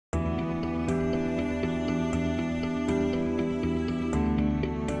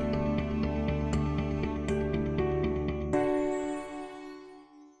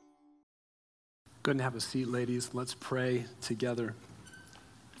Go ahead and have a seat, ladies. Let's pray together.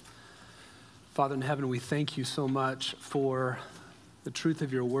 Father in heaven, we thank you so much for the truth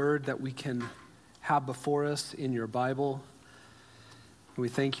of your word that we can have before us in your Bible. We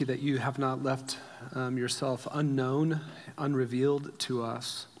thank you that you have not left yourself unknown, unrevealed to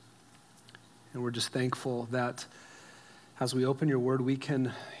us. And we're just thankful that as we open your word, we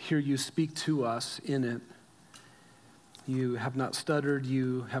can hear you speak to us in it. You have not stuttered,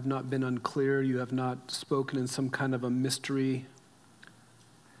 you have not been unclear, you have not spoken in some kind of a mystery.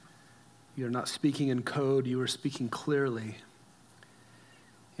 You're not speaking in code, you are speaking clearly.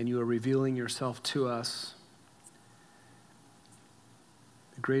 And you are revealing yourself to us.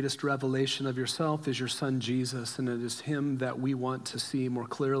 The greatest revelation of yourself is your son Jesus, and it is him that we want to see more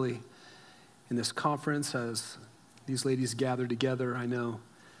clearly in this conference as these ladies gather together, I know.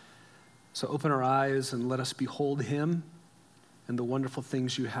 So open our eyes and let us behold him and the wonderful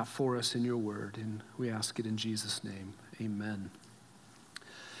things you have for us in your word. And we ask it in Jesus' name. Amen.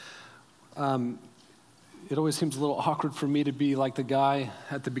 It always seems a little awkward for me to be like the guy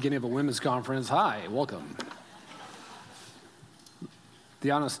at the beginning of a women's conference. Hi, welcome.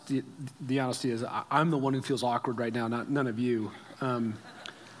 The honesty is I'm the one who feels awkward right now, none of you.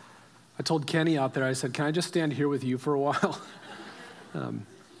 I told Kenny out there, I said, can I just stand here with you for a while?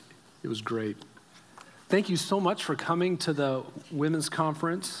 It was great. Thank you so much for coming to the women's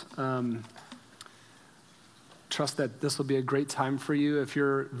conference. Trust that this will be a great time for you. If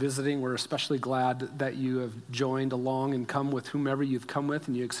you're visiting, we're especially glad that you have joined along and come with whomever you've come with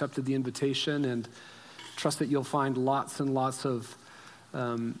and you accepted the invitation, and trust that you'll find lots and lots of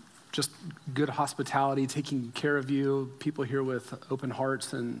just good hospitality, taking care of you, people here with open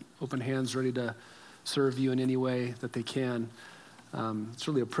hearts and open hands ready to serve you in any way that they can. It's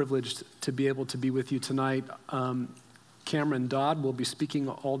really a privilege to be able to be with you tonight. Cameron Dodd will be speaking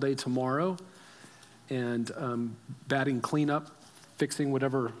all day tomorrow and batting cleanup, fixing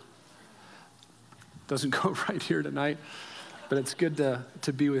whatever doesn't go right here tonight. But it's good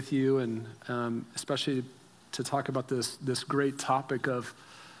to be with you, and especially to talk about this great topic of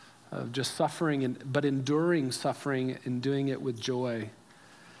just suffering, but enduring suffering and doing it with joy.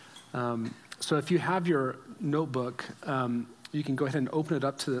 So if you have your notebook, you can go ahead and open it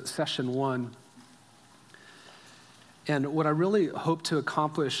up to session 1. And what I really hope to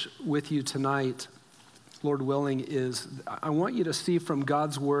accomplish with you tonight, Lord willing, is I want you to see from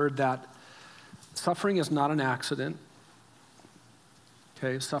God's word that suffering is not an accident.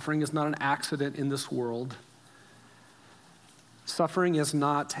 Okay, suffering is not an accident in this world. Suffering is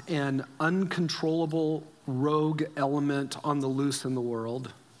not an uncontrollable rogue element on the loose in the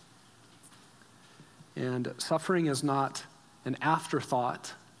world. And suffering is not an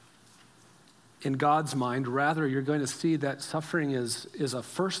afterthought in God's mind. Rather, you're going to see that suffering is a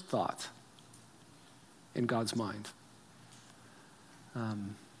first thought in God's mind.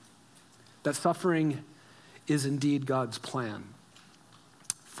 That suffering is indeed God's plan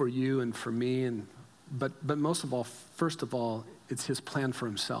for you and for me, but most of all, first of all, it's his plan for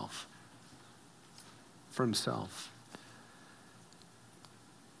himself. For himself.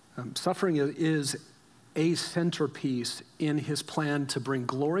 Suffering is a centerpiece in his plan to bring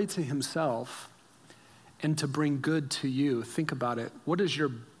glory to himself and to bring good to you. Think about it. Where does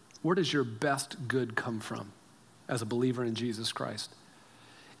your best good come from as a believer in Jesus Christ?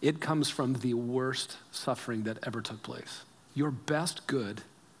 It comes from the worst suffering that ever took place. Your best good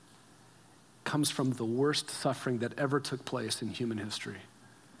comes from the worst suffering that ever took place in human history.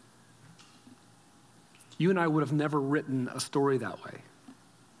 You and I would have never written a story that way.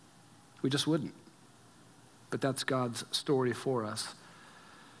 We just wouldn't. But that's God's story for us.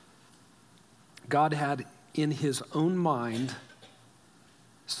 God had in his own mind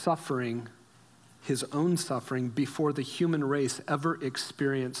suffering, his own suffering, before the human race ever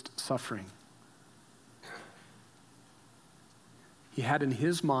experienced suffering. He had in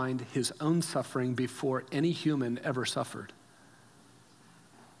his mind his own suffering before any human ever suffered.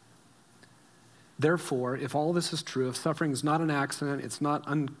 Therefore, if all this is true, if suffering is not an accident, it's not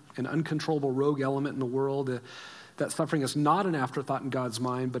an uncontrollable rogue element in the world, that suffering is not an afterthought in God's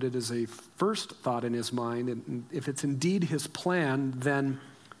mind, but it is a first thought in his mind, and if it's indeed his plan, then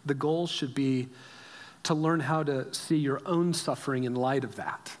the goal should be to learn how to see your own suffering in light of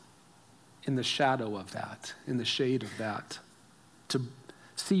that, in the shadow of that, in the shade of that, to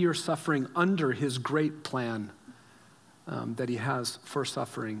see your suffering under his great plan that he has for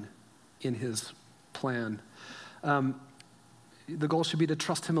suffering in his plan. The goal should be to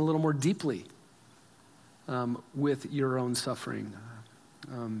trust him a little more deeply with your own suffering.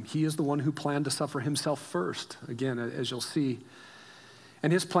 He is the one who planned to suffer himself first, again, as you'll see.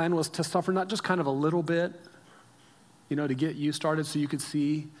 And his plan was to suffer not just kind of a little bit, to get you started so you could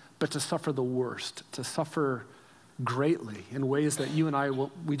see, but to suffer the worst, to suffer greatly in ways that you and I,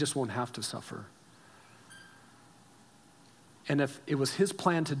 we just won't have to suffer. And if it was his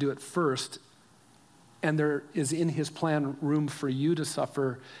plan to do it first, and there is in his plan room for you to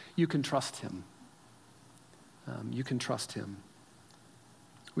suffer, you can trust him. You can trust him.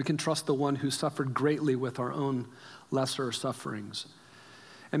 We can trust the one who suffered greatly with our own lesser sufferings.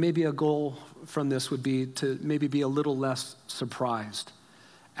 And maybe a goal from this would be to maybe be a little less surprised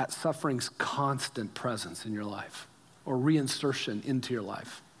at suffering's constant presence in your life or reinsertion into your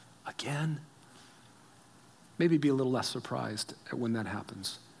life. Again, maybe be a little less surprised at when that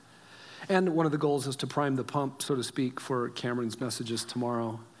happens. And one of the goals is to prime the pump, so to speak, for Cameron's messages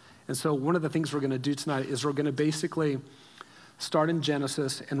tomorrow. And so one of the things we're going to do tonight is we're going to basically start in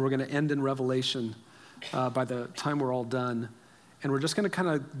Genesis and we're going to end in Revelation by the time we're all done. And we're just going to kind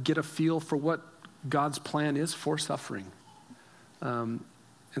of get a feel for what God's plan is for suffering. And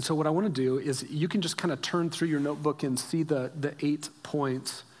so what I want to do is you can just kind of turn through your notebook and see the 8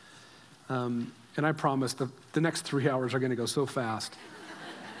 points. And I promise the next 3 hours are going to go so fast.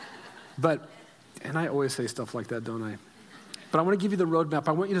 And I always say stuff like that, don't I? But I want to give you the roadmap.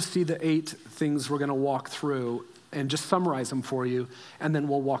 I want you to see the 8 things we're going to walk through and just summarize them for you, and then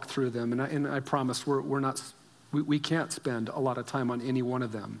we'll walk through them. And I promise we can't spend a lot of time on any one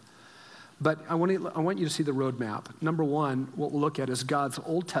of them. But I want you to see the roadmap. Number 1, what we'll look at is God's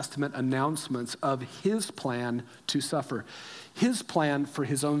Old Testament announcements of his plan to suffer. His plan for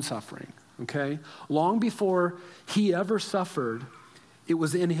his own suffering, okay? Long before he ever suffered, it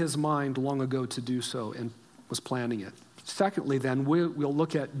was in his mind long ago to do so and was planning it. Secondly, then, we'll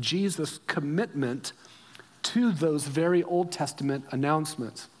look at Jesus' commitment to those very Old Testament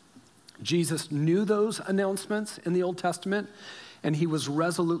announcements. Jesus knew those announcements in the Old Testament, and he was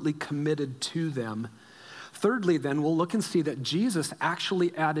resolutely committed to them. Thirdly, then, we'll look and see that Jesus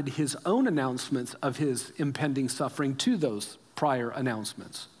actually added his own announcements of his impending suffering to those prior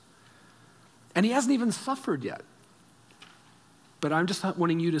announcements. And he hasn't even suffered yet. But I'm just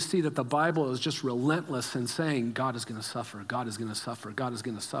wanting you to see that the Bible is just relentless in saying, God is going to suffer, God is going to suffer, God is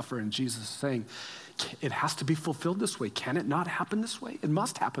going to suffer. And Jesus is saying, it has to be fulfilled this way. Can it not happen this way? It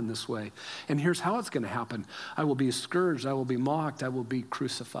must happen this way. And here's how it's going to happen. I will be scourged, I will be mocked, I will be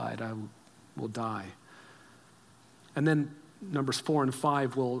crucified, I will die. And then Numbers 4 and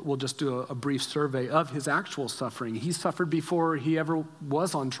 5, we'll just do a brief survey of his actual suffering. He suffered before he ever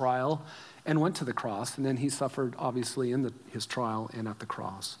was on trial and went to the cross, and then he suffered, obviously, in his trial and at the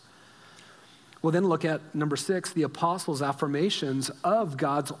cross. We'll then look at number 6, the apostles' affirmations of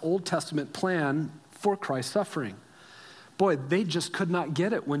God's Old Testament plan for Christ's suffering. Boy, they just could not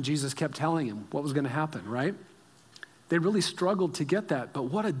get it when Jesus kept telling him what was going to happen, right? They really struggled to get that, but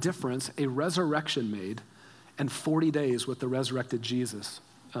what a difference a resurrection made, and 40 days with the resurrected Jesus,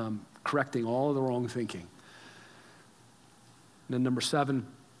 correcting all of the wrong thinking. And then number 7,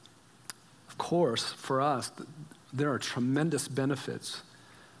 of course, for us, there are tremendous benefits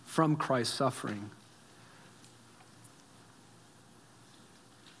from Christ's suffering.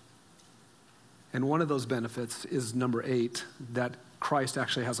 And one of those benefits is number 8, that Christ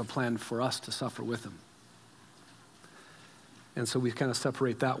actually has a plan for us to suffer with him. And so we kind of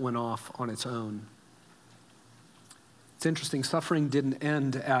separate that one off on its own. It's interesting, suffering didn't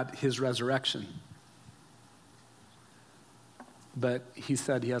end at his resurrection. But he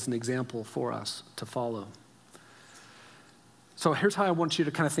said he has an example for us to follow. So here's how I want you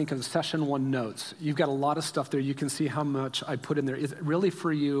to kind of think of session 1 notes. You've got a lot of stuff there. You can see how much I put in there. Really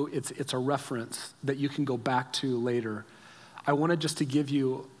for you, it's a reference that you can go back to later. I wanted just to give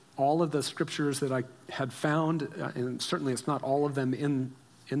you all of the scriptures that I had found, and certainly it's not all of them in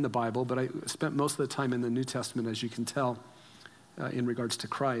the Bible, but I spent most of the time in the New Testament, as you can tell, in regards to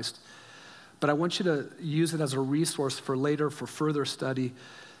Christ. But I want you to use it as a resource for later, for further study.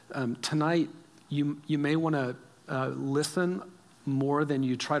 Tonight, you may want to listen more than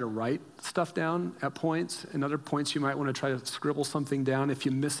you try to write stuff down at points. And other points, you might want to try to scribble something down. If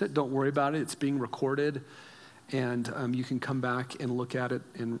you miss it, don't worry about it. It's being recorded, and you can come back and look at it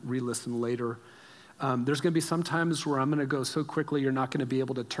and re-listen later. There's going to be some times where I'm going to go so quickly you're not going to be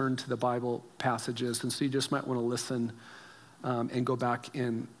able to turn to the Bible passages, and so you just might want to listen and go back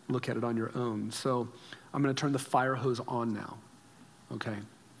and look at it on your own. So I'm going to turn the fire hose on now, okay?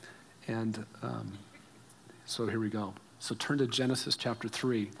 And so here we go. So turn to Genesis chapter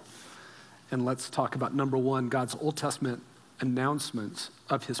 3, and let's talk about number 1, God's Old Testament announcements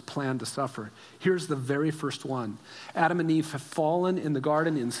of his plan to suffer. Here's the very first one. Adam and Eve have fallen in the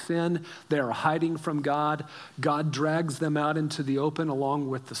garden in sin. They are hiding from God. God drags them out into the open along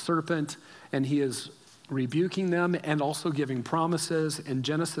with the serpent, and he is rebuking them and also giving promises. And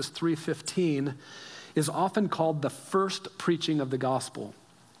Genesis 3:15 is often called the first preaching of the gospel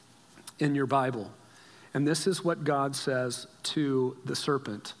in your Bible. And this is what God says to the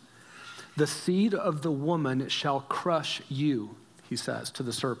serpent. The seed of the woman shall crush you, he says to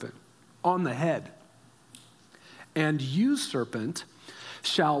the serpent, on the head. And you, serpent,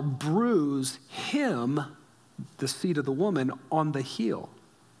 shall bruise him, the seed of the woman, on the heel.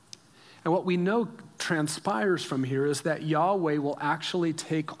 And what we know transpires from here is that Yahweh will actually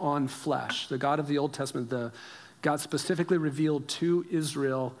take on flesh. The God of the Old Testament, God specifically revealed to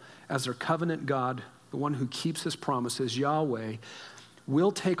Israel as their covenant God, the one who keeps his promises, Yahweh,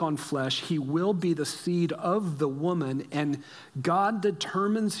 will take on flesh. He will be the seed of the woman. And God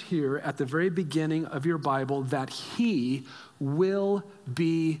determines here at the very beginning of your Bible that he will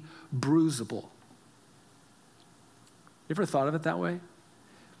be bruisable. You ever thought of it that way?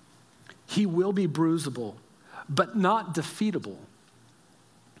 He will be bruisable, but not defeatable.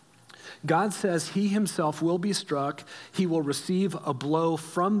 God says he himself will be struck. He will receive a blow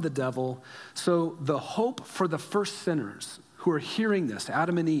from the devil. So the hope for the first sinners who are hearing this,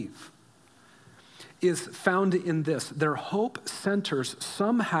 Adam and Eve, is found in this. Their hope centers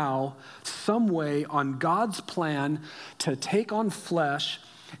somehow, some way on God's plan to take on flesh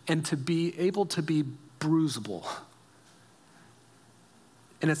and to be able to be bruisable.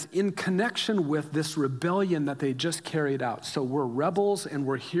 And it's in connection with this rebellion that they just carried out. So we're rebels and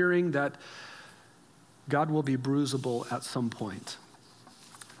we're hearing that God will be bruisable at some point.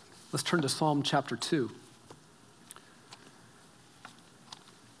 Let's turn to Psalm chapter 2.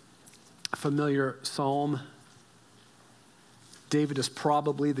 A familiar psalm. David is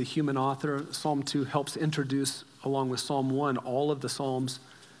probably the human author. Psalm 2 helps introduce, along with Psalm 1, all of the Psalms.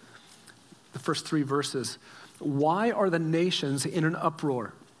 The first 3 verses. Why are the nations in an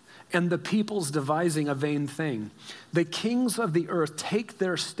uproar, and the peoples devising a vain thing? The kings of the earth take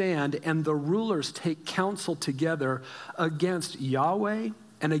their stand, and the rulers take counsel together against Yahweh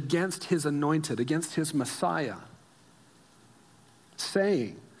and against his anointed, against his Messiah,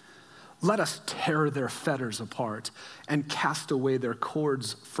 saying, let us tear their fetters apart and cast away their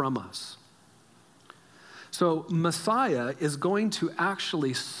cords from us. So Messiah is going to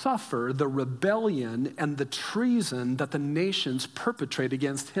actually suffer the rebellion and the treason that the nations perpetrate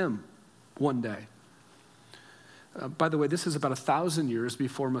against him one day. By the way, this is about 1,000 years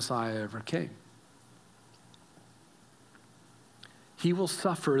before Messiah ever came. He will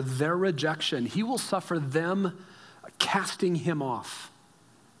suffer their rejection. He will suffer them casting him off.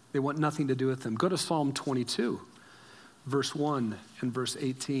 They want nothing to do with him. Go to Psalm 22, verse 1 and verse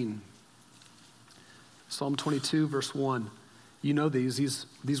 18. Psalm 22, verse 1. You know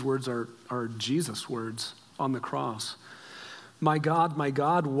these words are Jesus' words on the cross. My God,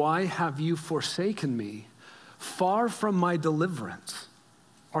 why have you forsaken me? Far from my deliverance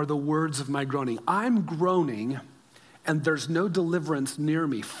are the words of my groaning. I'm groaning, and there's no deliverance near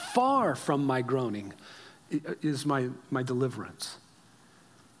me. Far from my groaning is my deliverance.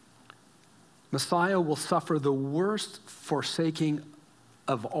 Messiah will suffer the worst forsaking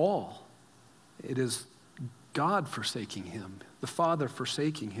of all. It is God forsaking him, the Father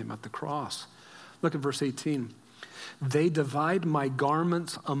forsaking him at the cross. Look at verse 18. They divide my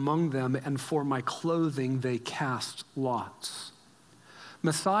garments among them, and for my clothing they cast lots.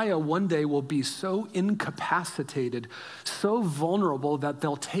 Messiah one day will be so incapacitated, so vulnerable that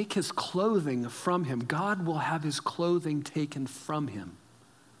they'll take his clothing from him. God will have his clothing taken from him.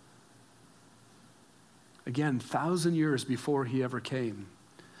 Again, 1,000 years before he ever came.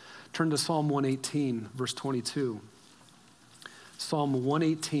 Turn to Psalm 118, verse 22. Psalm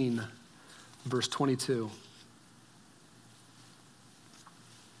 118, verse 22.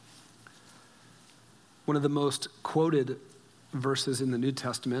 One of the most quoted verses in the New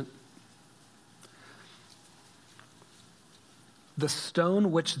Testament. The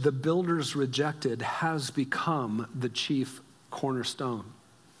stone which the builders rejected has become the chief cornerstone.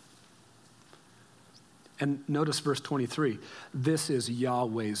 And notice verse 23, this is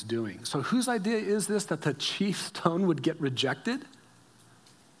Yahweh's doing. So whose idea is this, that the chief stone would get rejected?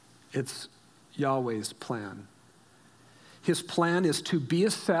 It's Yahweh's plan. His plan is to be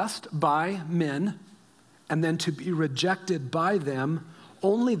assessed by men and then to be rejected by them,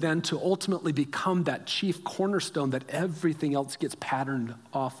 only then to ultimately become that chief cornerstone that everything else gets patterned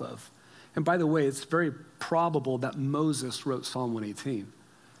off of. And by the way, it's very probable that Moses wrote Psalm 118.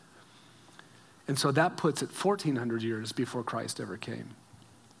 And so that puts it 1,400 years before Christ ever came.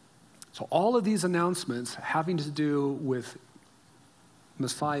 So all of these announcements having to do with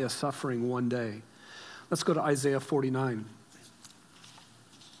Messiah suffering one day. Let's go to Isaiah 49.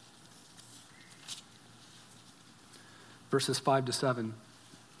 Verses 5 to 7.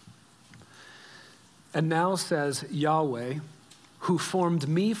 And now says Yahweh, who formed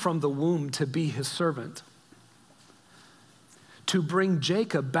me from the womb to be his servant, to bring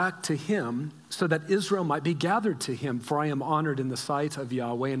Jacob back to him so that Israel might be gathered to him, for I am honored in the sight of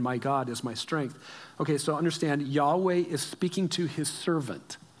Yahweh, and my God is my strength. Okay, so understand, Yahweh is speaking to his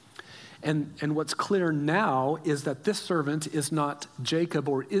servant. And what's clear now is that this servant is not Jacob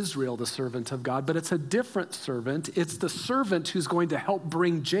or Israel, the servant of God, but it's a different servant. It's the servant who's going to help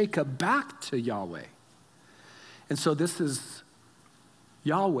bring Jacob back to Yahweh. And so this is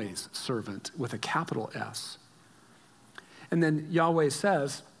Yahweh's servant with a capital S. And then Yahweh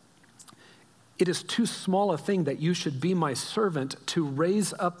says, it is too small a thing that you should be my servant to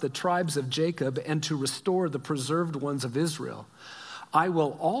raise up the tribes of Jacob and to restore the preserved ones of Israel. I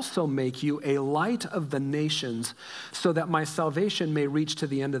will also make you a light of the nations so that my salvation may reach to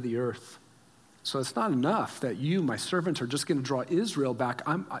the end of the earth. So it's not enough that you, my servant, are just going to draw Israel back.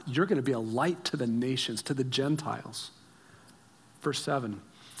 You're going to be a light to the nations, to the Gentiles. Verse 7.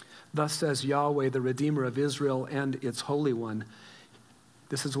 Thus says Yahweh, the Redeemer of Israel and its Holy One.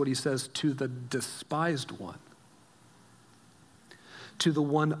 This is what he says to the despised one, to the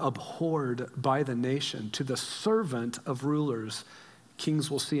one abhorred by the nation, to the servant of rulers.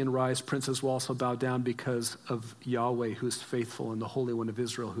 Kings will see and rise, princes will also bow down because of Yahweh, who is faithful, and the Holy One of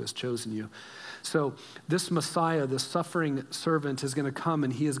Israel, who has chosen you. So this Messiah, this suffering servant, is going to come,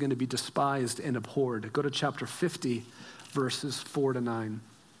 and he is going to be despised and abhorred. Go to chapter 50, verses 4 to 9.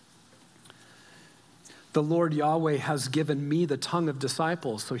 The Lord Yahweh has given me the tongue of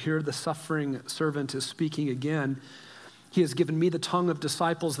disciples. So here the suffering servant is speaking again. He has given me the tongue of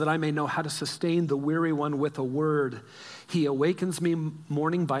disciples that I may know how to sustain the weary one with a word. He awakens me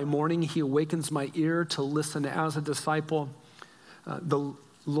morning by morning. He awakens my ear to listen as a disciple. The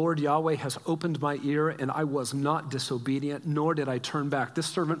Lord Yahweh has opened my ear, and I was not disobedient, nor did I turn back. This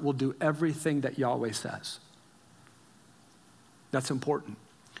servant will do everything that Yahweh says. That's important.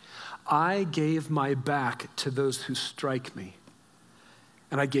 I gave my back to those who strike me,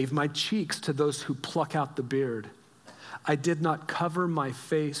 and I gave my cheeks to those who pluck out the beard. I did not cover my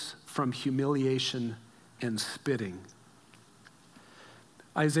face from humiliation and spitting.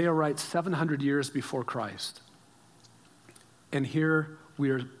 Isaiah writes 700 years before Christ. And here we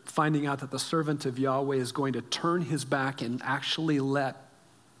are finding out that the servant of Yahweh is going to turn his back and actually let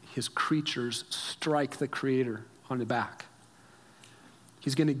his creatures strike the Creator on the back.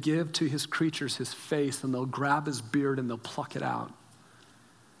 He's going to give to his creatures his face, and they'll grab his beard and they'll pluck it out.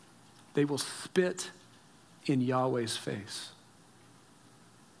 They will spit in Yahweh's face.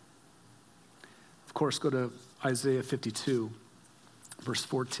 Of course, go to Isaiah 52, verse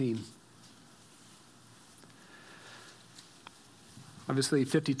 14. Obviously,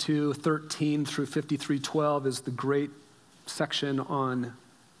 52:13 through 53:12 is the great section on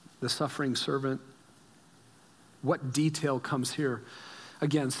the suffering servant. What detail comes here?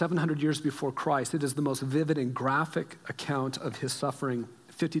 Again, 700 years before Christ, it is the most vivid and graphic account of his suffering.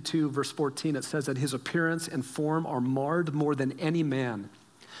 52, verse 14, it says that his appearance and form are marred more than any man.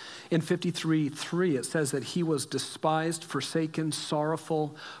 In 53:3, it says that he was despised, forsaken,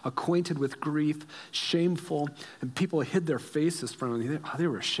 sorrowful, acquainted with grief, shameful, and people hid their faces from him. They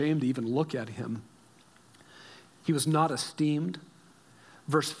were ashamed to even look at him. He was not esteemed.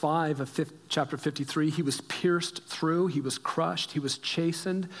 Verse 5 of chapter 53, he was pierced through, he was crushed, he was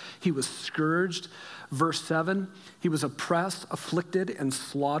chastened, he was scourged. Verse 7, he was oppressed, afflicted, and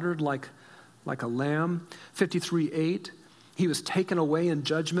slaughtered like a lamb. 53:8, he was taken away in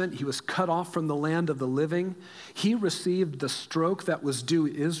judgment. He was cut off from the land of the living. He received the stroke that was due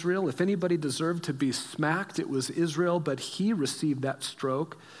Israel. If anybody deserved to be smacked, it was Israel, but he received that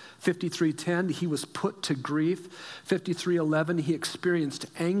stroke. 53:10, he was put to grief. 53:11, he experienced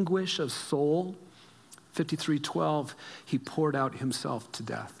anguish of soul. 53:12, he poured out himself to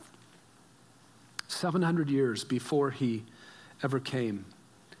death. 700 years before he ever came,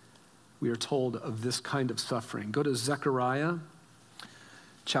 we are told of this kind of suffering. Go to Zechariah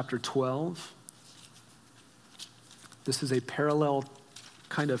chapter 12. This is a parallel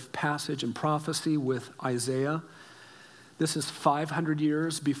kind of passage and prophecy with Isaiah. This is 500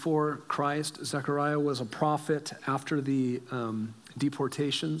 years before Christ. Zechariah was a prophet after the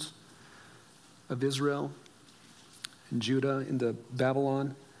deportations of Israel and Judah into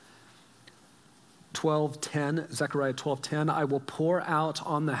Babylon. Zechariah 12:10, I will pour out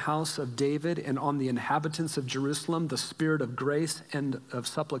on the house of David and on the inhabitants of Jerusalem the spirit of grace and of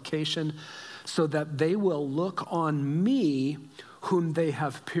supplication, so that they will look on me whom they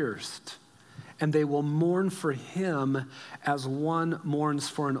have pierced, and they will mourn for him as one mourns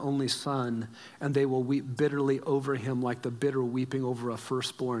for an only son, and they will weep bitterly over him like the bitter weeping over a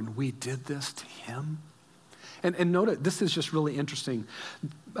firstborn. We did this to him. And note it, this is just really interesting.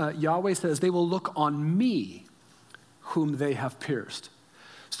 Yahweh says, they will look on me whom they have pierced.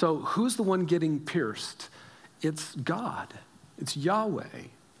 So who's the one getting pierced? It's God. It's Yahweh.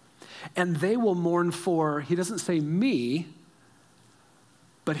 And they will mourn for, he doesn't say me,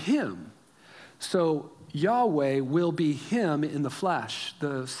 but him. So Yahweh will be him in the flesh,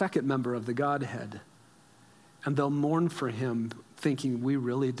 the second member of the Godhead. And they'll mourn for him, thinking we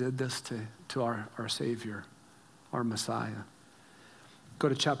really did this to our Savior, our Messiah. Go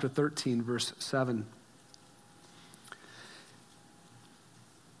to chapter 13, verse 7.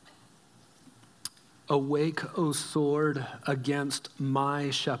 Awake, O sword, against my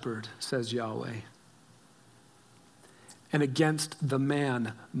shepherd, says Yahweh, and against the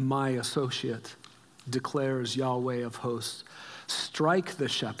man, my associate, declares Yahweh of hosts. Strike the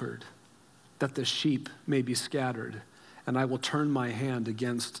shepherd, that the sheep may be scattered, and I will turn my hand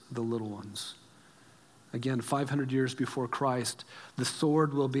against the little ones. Again, 500 years before Christ, the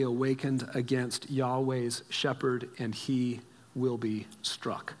sword will be awakened against Yahweh's shepherd, and he will be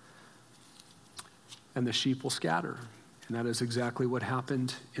struck. And the sheep will scatter. And that is exactly what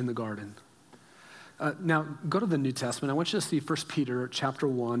happened in the garden. Now, go to the New Testament. I want you to see 1 Peter chapter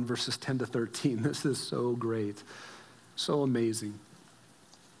 1, verses 10 to 13. This is so great, so amazing.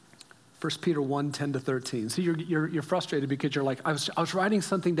 1 Peter 1, 10 to 13. See, you're frustrated because you're like, I was writing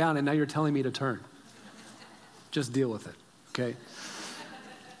something down and now you're telling me to turn. Just deal with it, okay?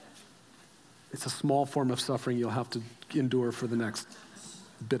 It's a small form of suffering you'll have to endure for the next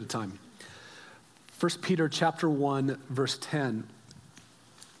bit of time. 1 Peter chapter 1, verse 10.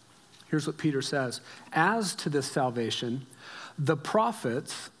 Here's what Peter says. As to this salvation, the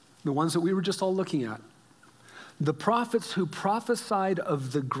prophets, the ones that we were just all looking at, the prophets who prophesied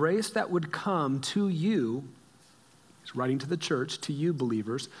of the grace that would come to you, he's writing to the church, to you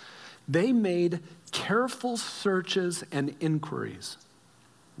believers, they made careful searches and inquiries.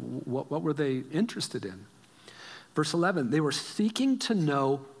 What were they interested in? Verse 11, they were seeking to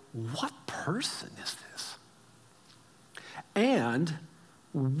know, what person is this? And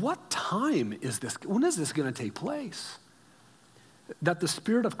what time is this? When is this going to take place? That the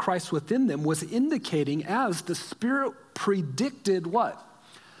Spirit of Christ within them was indicating as the Spirit predicted what?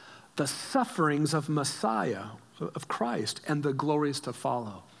 The sufferings of Messiah, of Christ, and the glories to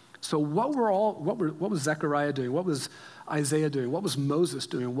follow. So what was Zechariah doing? What was Isaiah doing? What was Moses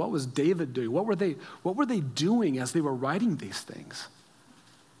doing? What was David doing? What were they doing as they were writing these things?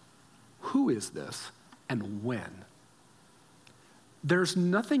 Who is this and when? There's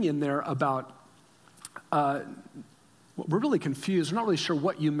nothing in there about, we're really confused. We're not really sure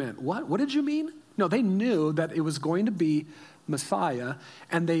what you meant. What did you mean? No, they knew that it was going to be Messiah,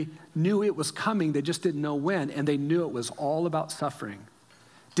 and they knew it was coming. They just didn't know when, and they knew it was all about suffering.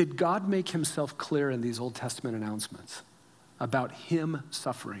 Did God make himself clear in these Old Testament announcements about him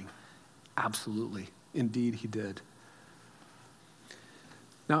suffering? Absolutely. Indeed, he did.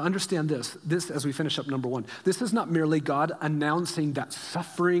 Now understand this as we finish up number 1. This is not merely God announcing that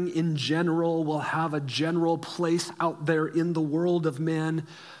suffering in general will have a general place out there in the world of men.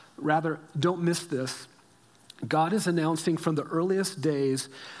 Rather, don't miss this. God is announcing from the earliest days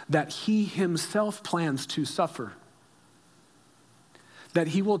that he himself plans to suffer. That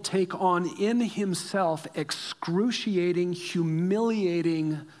he will take on in himself excruciating,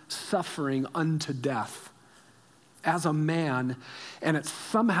 humiliating suffering unto death as a man, and it's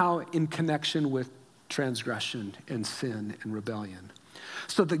somehow in connection with transgression and sin and rebellion.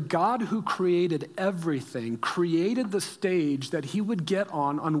 So the God who created everything created the stage that he would get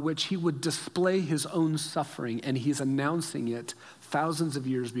on which he would display his own suffering, and he's announcing it thousands of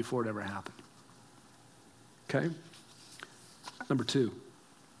years before it ever happened. Okay? Number 2.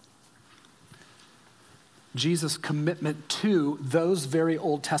 Jesus' commitment to those very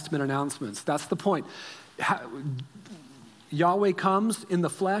Old Testament announcements. That's the point. Yahweh comes in the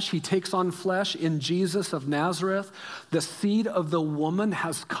flesh. He takes on flesh in Jesus of Nazareth. The seed of the woman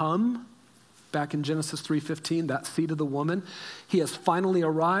has come. Back in Genesis 3:15, that seed of the woman. He has finally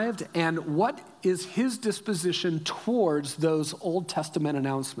arrived. And what is his disposition towards those Old Testament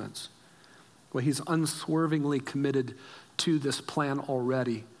announcements? Well, he's unswervingly committed to this plan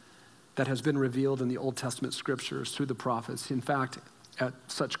already that has been revealed in the Old Testament scriptures through the prophets. In fact, at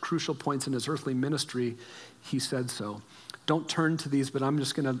such crucial points in his earthly ministry, he said so. Don't turn to these, but I'm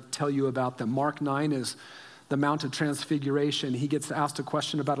just going to tell you about them. Mark 9 is the Mount of Transfiguration. He gets asked a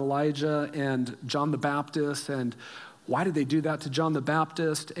question about Elijah and John the Baptist, and why did they do that to John the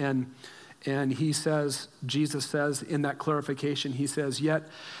Baptist? And he says, Jesus says in that clarification, he says, yet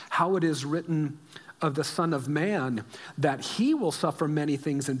how it is written of the Son of Man, that he will suffer many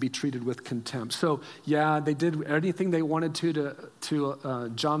things and be treated with contempt. So yeah, they did anything they wanted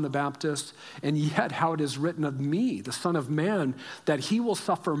to John the Baptist, and yet how it is written of me, the Son of Man, that he will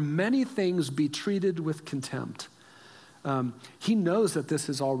suffer many things, be treated with contempt. He knows that this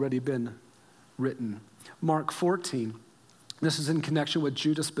has already been written. Mark 14, this is in connection with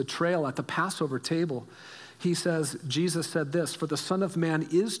Judas' betrayal at the Passover table. He says, Jesus said this, for the Son of Man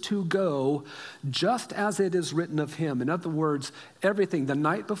is to go just as it is written of him. In other words, everything, the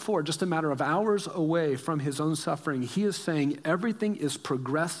night before, just a matter of hours away from his own suffering, he is saying everything is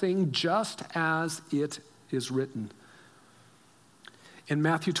progressing just as it is written. In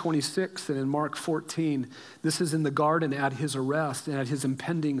Matthew 26 and in Mark 14, this is in the garden at his arrest and at his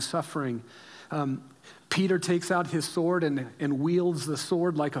impending suffering. Peter takes out his sword and wields the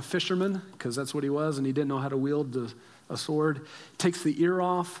sword like a fisherman, because that's what he was, and he didn't know how to wield a sword. Takes the ear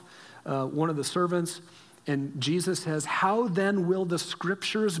off one of the servants, and Jesus says, how then will the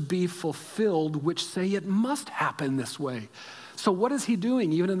scriptures be fulfilled which say it must happen this way? So what is he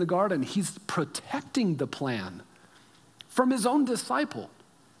doing even in the garden? He's protecting the plan from his own disciple.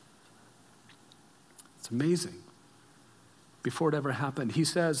 It's amazing. Before it ever happened, he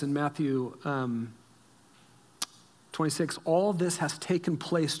says in Matthew 26, all this has taken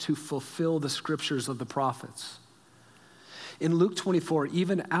place to fulfill the scriptures of the prophets. In Luke 24,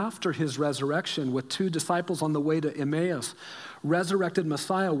 even after his resurrection with two disciples on the way to Emmaus, resurrected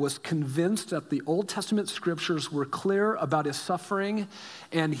Messiah was convinced that the Old Testament scriptures were clear about his suffering,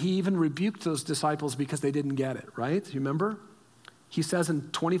 and he even rebuked those disciples because they didn't get it, right? You remember? He says in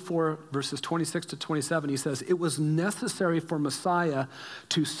 24, verses 26 to 27, he says, it was necessary for Messiah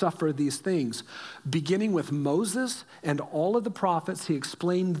to suffer these things. Beginning with Moses and all of the prophets, he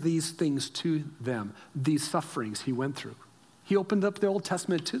explained these things to them, these sufferings he went through. He opened up the Old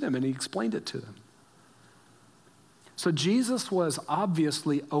Testament to them and he explained it to them. So Jesus was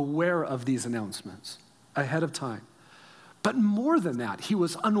obviously aware of these announcements ahead of time. But more than that, he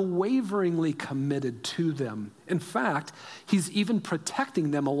was unwaveringly committed to them. In fact, he's even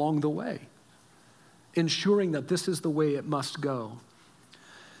protecting them along the way, ensuring that this is the way it must go.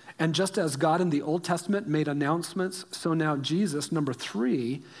 And just as God in the Old Testament made announcements, so now Jesus, number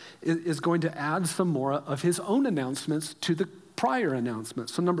 3, is going to add some more of his own announcements to the prior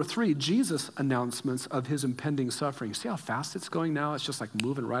announcements. So number 3, Jesus' announcements of his impending suffering. See how fast it's going now? It's just like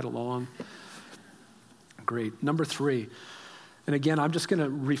moving right along. Great. Number 3, and again, I'm just going to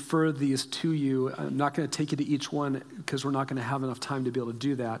refer these to you. I'm not going to take you to each one because we're not going to have enough time to be able to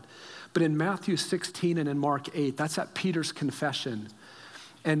do that. But in Matthew 16 and in Mark 8, that's at Peter's confession.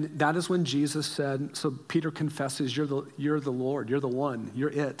 And that is when Jesus said, so Peter confesses, you're the Lord, you're the one, you're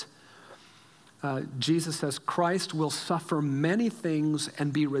it. Jesus says, Christ will suffer many things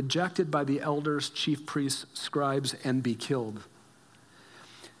and be rejected by the elders, chief priests, scribes, and be killed.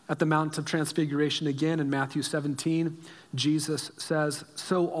 At the Mount of Transfiguration again in Matthew 17, Jesus says,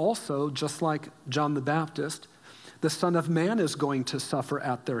 so also, just like John the Baptist, the Son of Man is going to suffer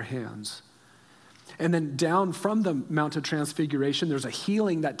at their hands. And then down from the Mount of Transfiguration, there's a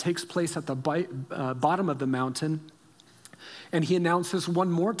healing that takes place at the bottom of the mountain. And he announces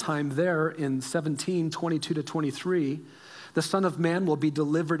one more time there in 17, 22 to 23, the Son of Man will be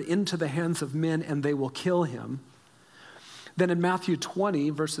delivered into the hands of men and they will kill him. Then in Matthew 20,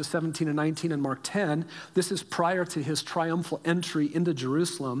 verses 17 and 19 and Mark 10, this is prior to his triumphal entry into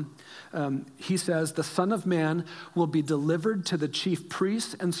Jerusalem. He says, the Son of Man will be delivered to the chief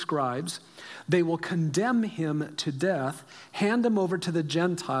priests and scribes. They will condemn him to death, hand him over to the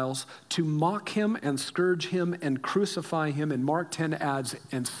Gentiles to mock him and scourge him and crucify him. And Mark 10 adds,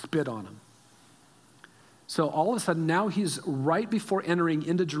 and spit on him. So all of a sudden, now he's right before entering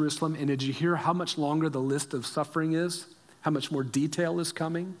into Jerusalem. And did you hear how much longer the list of suffering is? How much more detail is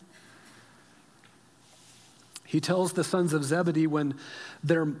coming? He tells the sons of Zebedee when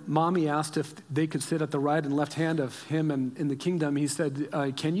their mommy asked if they could sit at the right and left hand of him in the kingdom, he said,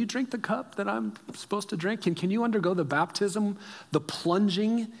 can you drink the cup that I'm supposed to drink? Can you undergo the baptism, the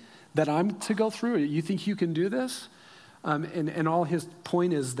plunging that I'm to go through? You think you can do this? And all his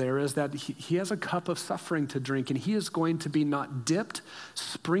point is there is that he has a cup of suffering to drink, and he is going to be not dipped,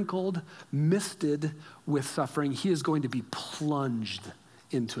 sprinkled, misted with suffering. He is going to be plunged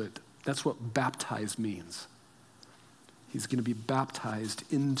into it. That's what baptize means. He's going to be baptized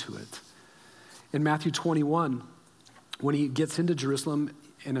into it. In Matthew 21, when he gets into Jerusalem,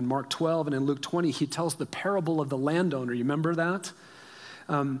 and in Mark 12 and in Luke 20, he tells the parable of the landowner. You remember that?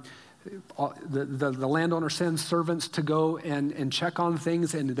 The landowner sends servants to go and check on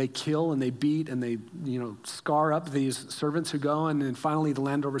things, and they kill and they beat and they scar up these servants who go. And then finally the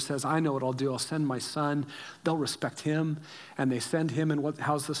landowner says, I know what I'll do. I'll send my son. They'll respect him. And they send him, and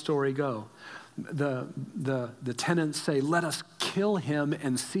how's the story go? The tenants say, let us kill him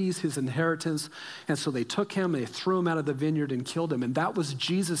and seize his inheritance. And so they took him, they threw him out of the vineyard and killed him. And that was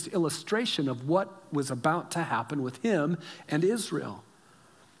Jesus' illustration of what was about to happen with him and Israel.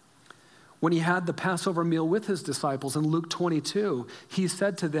 When he had the Passover meal with his disciples in Luke 22, he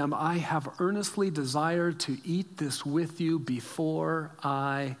said to them, I have earnestly desired to eat this with you before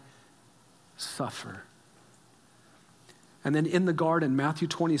I suffer. And then in the garden, Matthew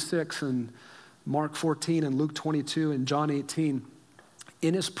 26 and Mark 14 and Luke 22 and John 18,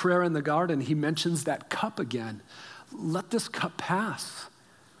 in his prayer in the garden, he mentions that cup again. Let this cup pass.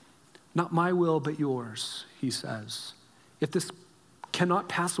 Not my will, but yours, he says. If this cannot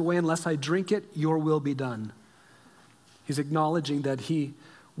pass away unless I drink it, your will be done. He's acknowledging that he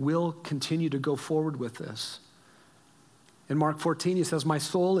will continue to go forward with this. In Mark 14, he says, my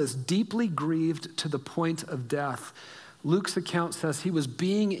soul is deeply grieved to the point of death. Luke's account says he was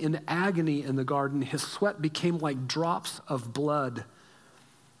being in agony in the garden. His sweat became like drops of blood.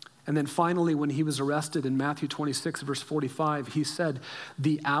 And then finally, when he was arrested in Matthew 26, verse 45, he said,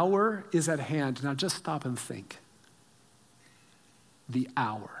 the hour is at hand. Now just stop and think. The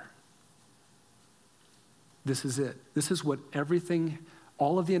hour. This is it. This is what everything,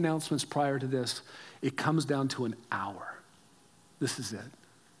 all of the announcements prior to this, it comes down to an hour. This is it.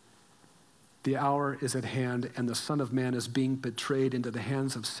 The hour is at hand, and the Son of Man is being betrayed into the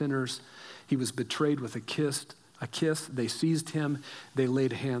hands of sinners. He was betrayed with a kiss. They seized him. They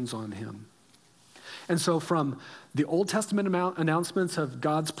laid hands on him. And so from the Old Testament announcements of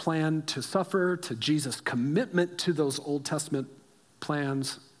God's plan to suffer, to Jesus' commitment to those Old Testament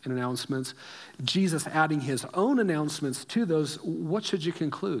plans and announcements, Jesus adding his own announcements to those, what should you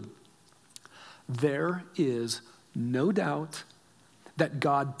conclude? There is no doubt that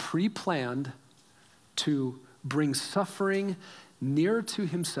God pre-planned to bring suffering near to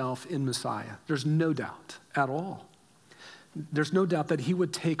himself in Messiah. There's no doubt at all. There's no doubt that he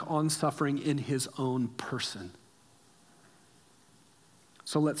would take on suffering in his own person.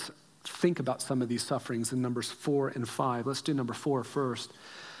 So let's think about some of these sufferings in Numbers 4 and 5. Let's do number 4 first.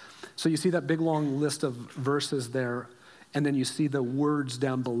 So you see that big long list of verses there, and then you see the words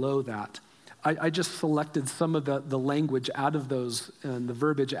down below that. I just selected some of the language out of those and the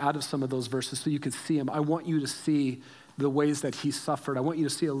verbiage out of some of those verses so you could see them. I want you to see the ways that he suffered. I want you to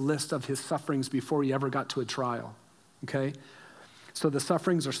see a list of his sufferings before he ever got to a trial, okay? So the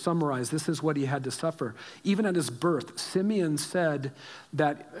sufferings are summarized. This is what he had to suffer. Even at his birth, Simeon said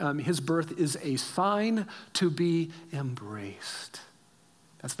that his birth is a sign to be embraced.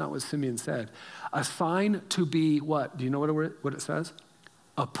 That's not what Simeon said. A sign to be what? Do you know what it says?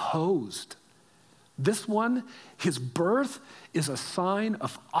 Opposed. This one, his birth is a sign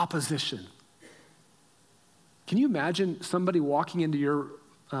of opposition. Can you imagine somebody walking into your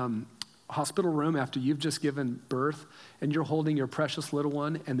hospital room after you've just given birth and you're holding your precious little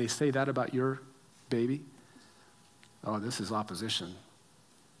one and they say that about your baby? Oh, this is opposition.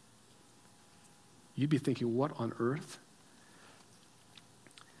 You'd be thinking, what on earth?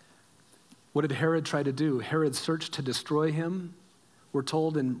 What did Herod try to do? Herod searched to destroy him. We're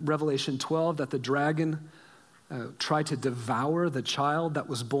told in Revelation 12 that the dragon tried to devour the child that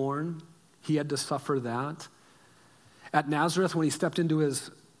was born. He had to suffer that. At Nazareth, when he stepped into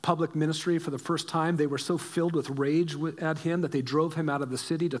his public ministry for the first time, they were so filled with rage at him that they drove him out of the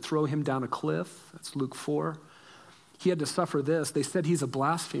city to throw him down a cliff. That's Luke 4. He had to suffer this. They said he's a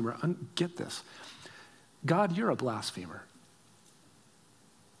blasphemer. Get this. God, you're a blasphemer.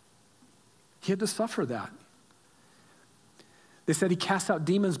 He had to suffer that. They said he casts out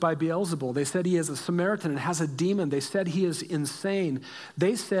demons by Beelzebul. They said he is a Samaritan and has a demon. They said he is insane.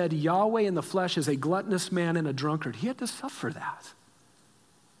 They said Yahweh in the flesh is a gluttonous man and a drunkard. He had to suffer that.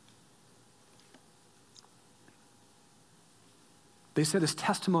 They said his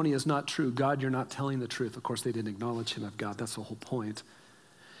testimony is not true. God, you're not telling the truth. Of course, they didn't acknowledge him as God. That's the whole point.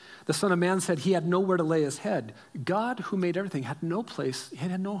 The Son of Man said he had nowhere to lay his head. God, who made everything, had no place. He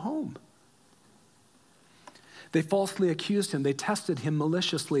had no home. They falsely accused him. They tested him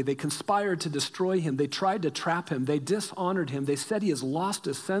maliciously. They conspired to destroy him. They tried to trap him. They dishonored him. They said he has lost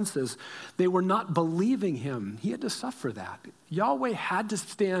his senses. They were not believing him. He had to suffer that. Yahweh had to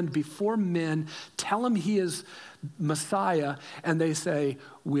stand before men, tell him he is Messiah, and they say,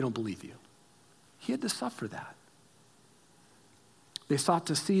 we don't believe you. He had to suffer that. They sought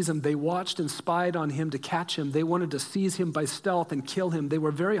to seize him. They watched and spied on him to catch him. They wanted to seize him by stealth and kill him. They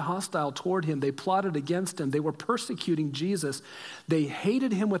were very hostile toward him. They plotted against him. They were persecuting Jesus. They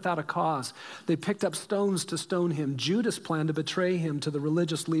hated him without a cause. They picked up stones to stone him. Judas planned to betray him to the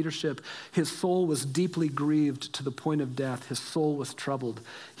religious leadership. His soul was deeply grieved to the point of death. His soul was troubled.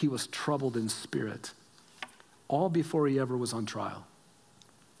 He was troubled in spirit. All before he ever was on trial.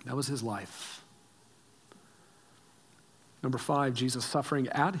 That was his life. Number 5, Jesus suffering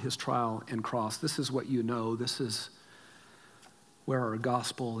at his trial and cross. This is what you know. This is where our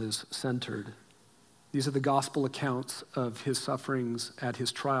gospel is centered. These are the gospel accounts of his sufferings at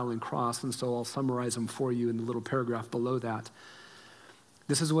his trial and cross, and so I'll summarize them for you in the little paragraph below that.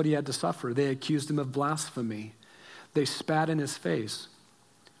 This is what he had to suffer. They accused him of blasphemy. They spat in his face.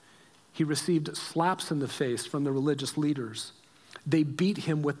 He received slaps in the face from the religious leaders. They beat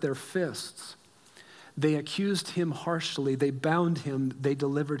him with their fists. They accused him harshly. They bound him. They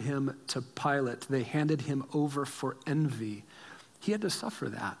delivered him to Pilate. They handed him over for envy. He had to suffer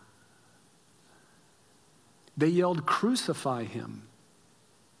that. They yelled, "Crucify him."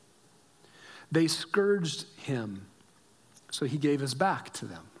 They scourged him, so he gave his back to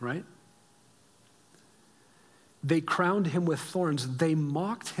them, right? They crowned him with thorns. They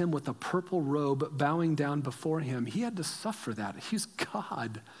mocked him with a purple robe, bowing down before him. He had to suffer that. He's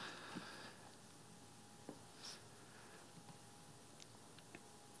God.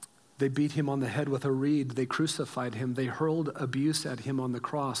 They beat him on the head with a reed. They crucified him. They hurled abuse at him on the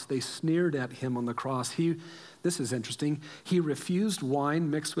cross. They sneered at him on the cross. This is interesting. He refused wine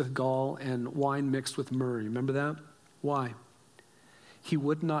mixed with gall and wine mixed with myrrh. Remember that? Why? He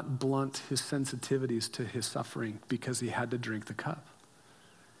would not blunt his sensitivities to his suffering because he had to drink the cup.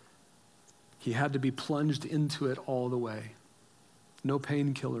 He had to be plunged into it all the way. No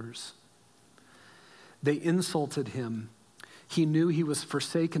painkillers. They insulted him. He knew he was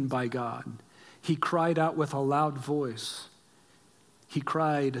forsaken by God. He cried out with a loud voice. He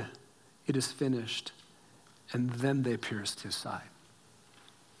cried, "It is finished." And then they pierced his side.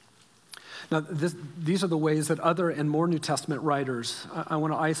 Now, these are the ways that other and more New Testament writers, I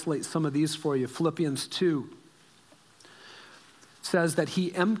want to isolate some of these for you. Philippians 2 says that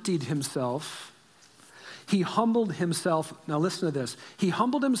he emptied himself. He humbled himself. Now listen to this. He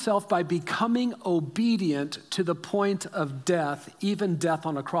humbled himself by becoming obedient to the point of death, even death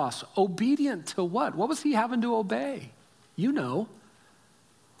on a cross. Obedient to what? What was he having to obey? You know,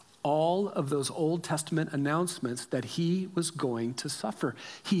 all of those Old Testament announcements that he was going to suffer.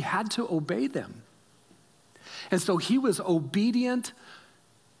 He had to obey them. And so he was obedient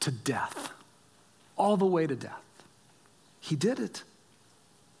to death, all the way to death. He did it.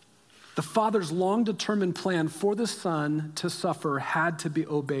 The Father's long-determined plan for the Son to suffer had to be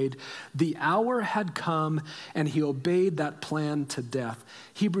obeyed. The hour had come, and he obeyed that plan to death.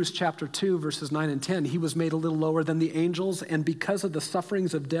 Hebrews chapter 2, verses 9 and 10, he was made a little lower than the angels, and because of the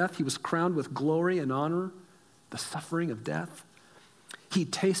sufferings of death, he was crowned with glory and honor. The suffering of death. He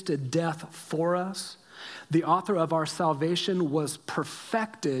tasted death for us. The author of our salvation was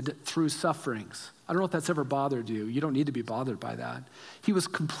perfected through sufferings. I don't know if that's ever bothered you. You don't need to be bothered by that. He was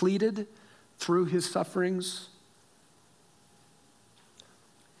completed through his sufferings.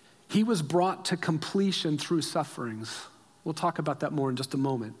 He was brought to completion through sufferings. We'll talk about that more in just a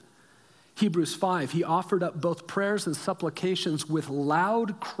moment. Hebrews 5, he offered up both prayers and supplications with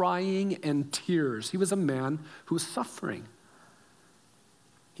loud crying and tears. He was a man who was suffering.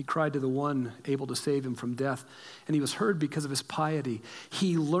 He cried to the one able to save him from death, and he was heard because of his piety.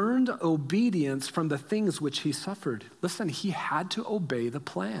 He learned obedience from the things which he suffered. Listen, he had to obey the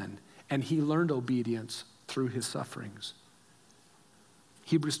plan, and he learned obedience through his sufferings.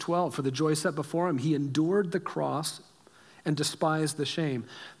 Hebrews 12, for the joy set before him, he endured the cross and despised the shame.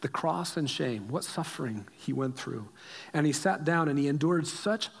 The cross and shame, what suffering he went through. And he sat down and he endured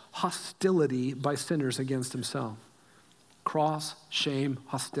such hostility by sinners against himself. Cross, shame,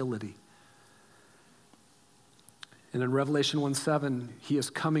 hostility. And in Revelation 1:7, he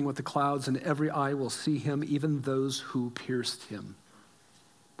is coming with the clouds, and every eye will see him, even those who pierced him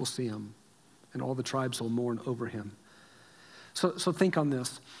will see him, and all the tribes will mourn over him. So think on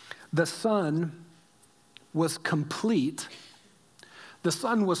this. The Son was complete. The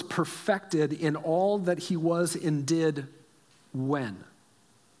Son was perfected in all that he was and did when?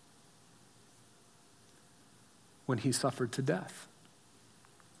 when he suffered to death.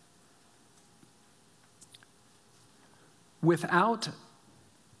 Without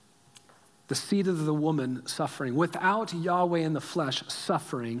the seed of the woman suffering, without Yahweh in the flesh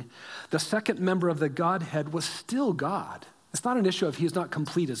suffering, the second member of the Godhead was still God. It's not an issue of he's not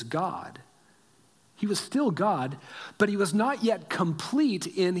complete as God. He was still God, but he was not yet complete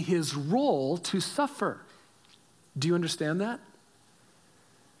in his role to suffer. Do you understand that?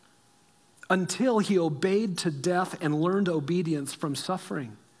 Until he obeyed to death and learned obedience from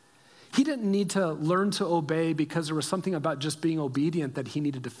suffering. He didn't need to learn to obey because there was something about just being obedient that he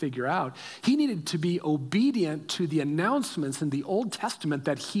needed to figure out. He needed to be obedient to the announcements in the Old Testament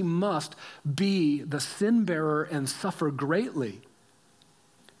that he must be the sin bearer and suffer greatly.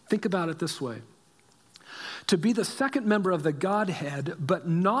 Think about it this way. To be the second member of the Godhead, but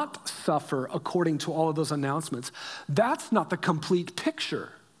not suffer according to all of those announcements, that's not the complete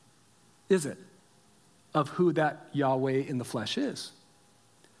picture, is it, of who that Yahweh in the flesh is?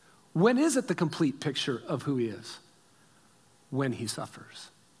 When is it the complete picture of who he is? When he suffers.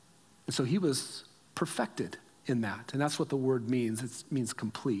 And so he was perfected in that. And that's what the word means. It means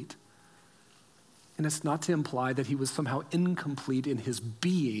complete. And it's not to imply that he was somehow incomplete in his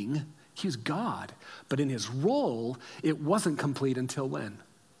being. He was God. But in his role, it wasn't complete until when?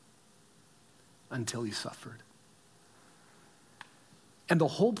 Until he suffered. And the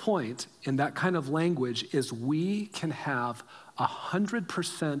whole point in that kind of language is we can have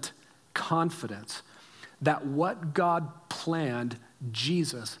 100% confidence that what God planned,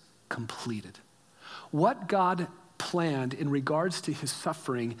 Jesus completed. What God planned in regards to his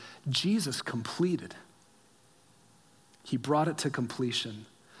suffering, Jesus completed. He brought it to completion.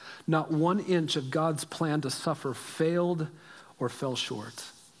 Not 1 inch of God's plan to suffer failed or fell short.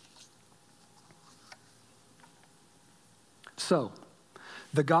 So,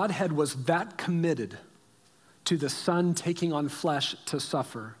 the Godhead was that committed to the Son taking on flesh to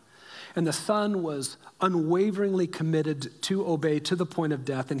suffer. And the Son was unwaveringly committed to obey to the point of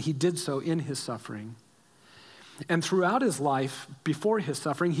death, and he did so in his suffering. And throughout his life, before his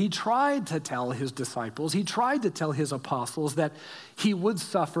suffering, he tried to tell his disciples, he tried to tell his apostles that he would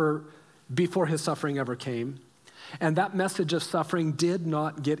suffer before his suffering ever came. And that message of suffering did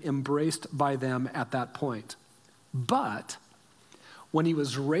not get embraced by them at that point. But when he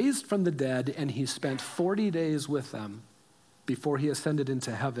was raised from the dead and he spent 40 days with them before he ascended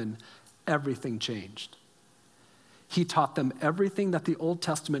into heaven, everything changed. He taught them everything that the Old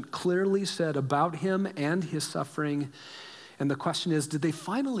Testament clearly said about him and his suffering. And the question is, did they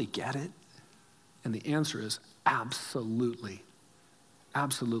finally get it? And the answer is absolutely.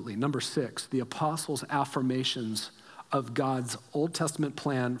 Absolutely. Number 6, the apostles' affirmations of God's Old Testament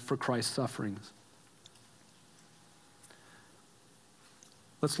plan for Christ's sufferings.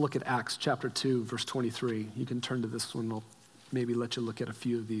 Let's look at Acts chapter 2, verse 23. You can turn to this one. We'll maybe let you look at a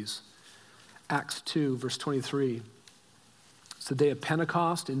few of these. Acts 2, verse 23. It's the day of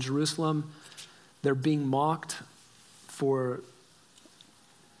Pentecost in Jerusalem. They're being mocked for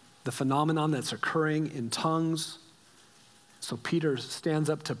the phenomenon that's occurring in tongues. So Peter stands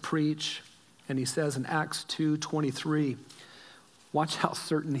up to preach, and he says in Acts 2:23, watch how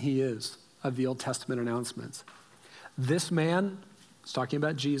certain he is of the Old Testament announcements. This man, he's talking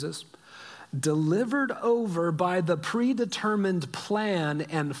about Jesus, delivered over by the predetermined plan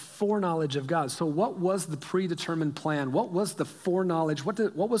and foreknowledge of God. So what was the predetermined plan? What was the foreknowledge?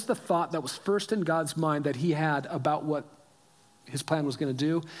 What was the thought that was first in God's mind that he had about what his plan was going to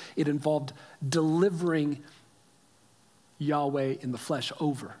do? It involved delivering Yahweh in the flesh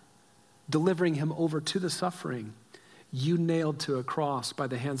over, delivering him over to the suffering. You nailed to a cross by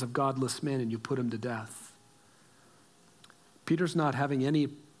the hands of godless men and you put him to death. Peter's not having any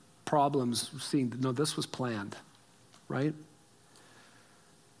problems seeing, no, this was planned, right?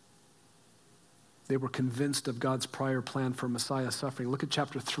 They were convinced of God's prior plan for Messiah's suffering. Look at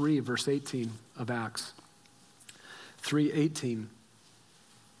chapter 3, verse 18 of Acts. 3:18.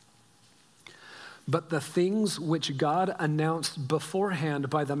 But the things which God announced beforehand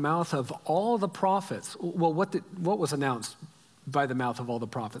by the mouth of all the prophets. Well, what was announced by the mouth of all the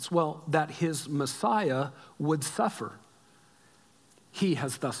prophets? Well, that his Messiah would suffer. He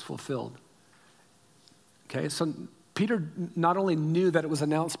has thus fulfilled. Okay, so Peter not only knew that it was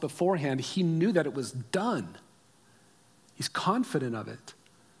announced beforehand, he knew that it was done. He's confident of it.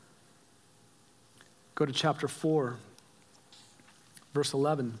 Go to chapter 4, verse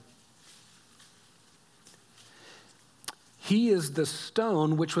 11. He is the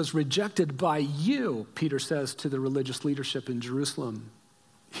stone which was rejected by you, Peter says to the religious leadership in Jerusalem.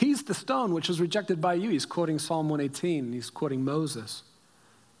 He's the stone which was rejected by you. He's quoting Psalm 118. He's quoting Moses.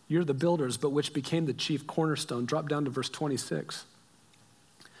 You're the builders, but which became the chief cornerstone. Drop down to verse 26.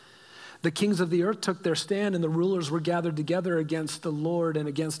 The kings of the earth took their stand, and the rulers were gathered together against the Lord and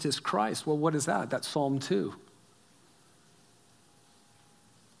against his Christ. Well, what is that? That's Psalm 2.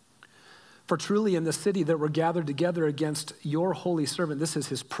 For truly in the city that were gathered together against your holy servant, this is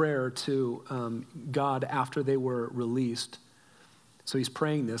his prayer to God after they were released. So he's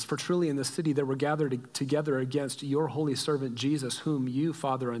praying this. For truly in the city that were gathered together against your holy servant Jesus, whom you,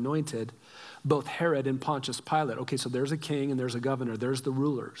 Father, anointed, both Herod and Pontius Pilate. Okay, so there's a king and there's a governor. There's the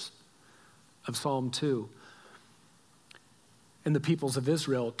rulers of Psalm 2. And the peoples of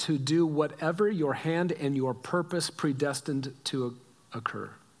Israel to do whatever your hand and your purpose predestined to occur.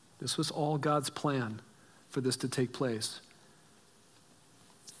 This was all God's plan for this to take place.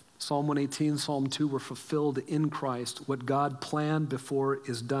 Psalm 118, Psalm 2 were fulfilled in Christ. What God planned before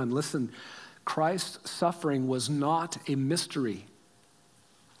is done. Listen, Christ's suffering was not a mystery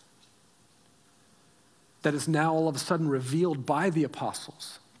that is now all of a sudden revealed by the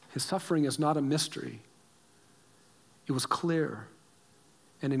apostles. His suffering is not a mystery. It was clear.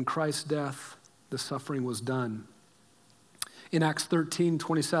 And in Christ's death, the suffering was done. In Acts 13,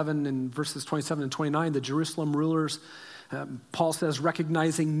 27 and verses 27 and 29, the Jerusalem rulers, Paul says,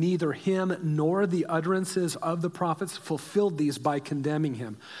 recognizing neither him nor the utterances of the prophets, fulfilled these by condemning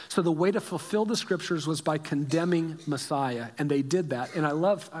him. So the way to fulfill the scriptures was by condemning Messiah, and they did that. And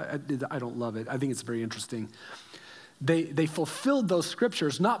I don't love it. I think it's very interesting. They fulfilled those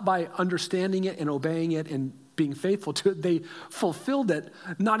scriptures not by understanding it and obeying it and being faithful to it. They fulfilled it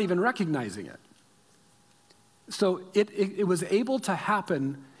not even recognizing it. So it was able to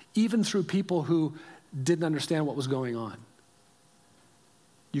happen even through people who didn't understand what was going on.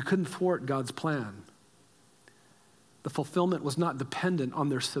 You couldn't thwart God's plan. The fulfillment was not dependent on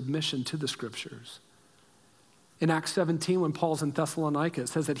their submission to the scriptures. In Acts 17, when Paul's in Thessalonica, it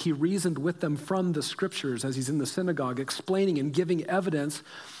says that he reasoned with them from the scriptures as he's in the synagogue, explaining and giving evidence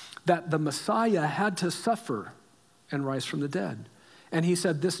that the Messiah had to suffer and rise from the dead. And he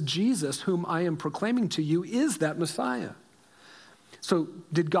said, this Jesus whom I am proclaiming to you is that Messiah. So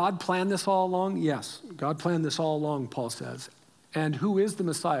did God plan this all along? Yes, God planned this all along, Paul says. And who is the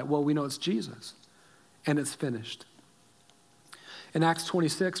Messiah? Well, we know it's Jesus, and it's finished. In Acts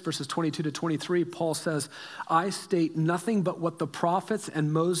 26, verses 22 to 23, Paul says, I state nothing but what the prophets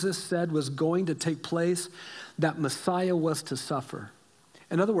and Moses said was going to take place, that Messiah was to suffer.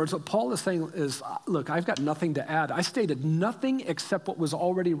 In other words, what Paul is saying is, look, I've got nothing to add. I stated nothing except what was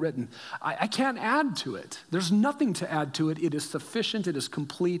already written. I can't add to it. There's nothing to add to it. It is sufficient. It is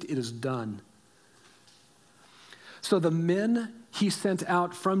complete. It is done. So the men he sent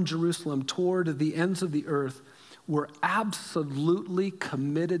out from Jerusalem toward the ends of the earth were absolutely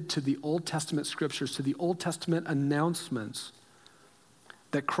committed to the Old Testament scriptures, to the Old Testament announcements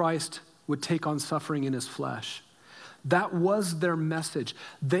that Christ would take on suffering in his flesh. That was their message.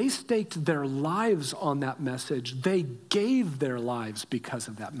 They staked their lives on that message. They gave their lives because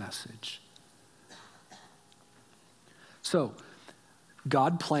of that message. So,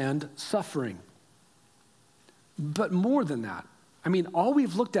 God planned suffering. But more than that, I mean, all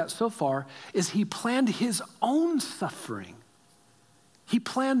we've looked at so far is he planned his own suffering. He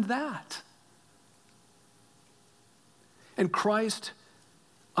planned that. And Christ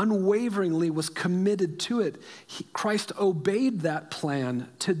unwaveringly was committed to it. Christ obeyed that plan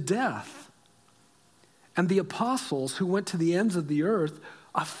to death. And the apostles who went to the ends of the earth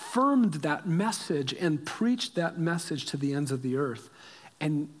affirmed that message and preached that message to the ends of the earth.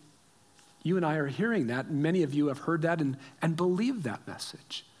 And you and I are hearing that. Many of you have heard that and believed that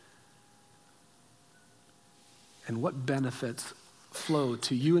message. And what benefits flow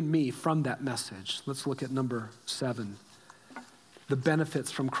to you and me from that message? Let's look at number 7. The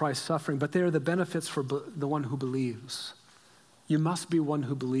benefits from Christ's suffering, but they are the benefits for the one who believes. You must be one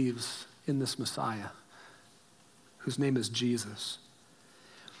who believes in this Messiah, whose name is Jesus.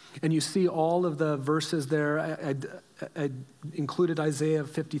 And you see all of the verses there. I included Isaiah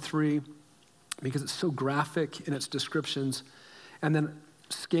 53 because it's so graphic in its descriptions, and then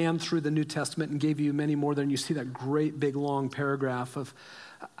scanned through the New Testament and gave you many more there, and you see that great big long paragraph of,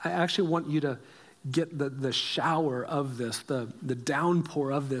 I actually want you to get the shower of this, the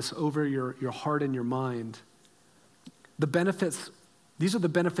downpour of this over your heart and your mind. The benefits, these are the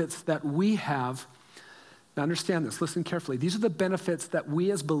benefits that we have. Now understand this, listen carefully. These are the benefits that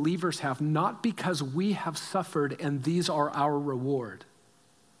we as believers have, not because we have suffered and these are our reward.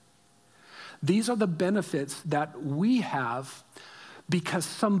 These are the benefits that we have because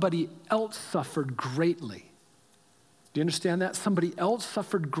somebody else suffered greatly. Do you understand that? Somebody else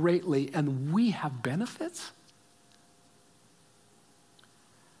suffered greatly and we have benefits?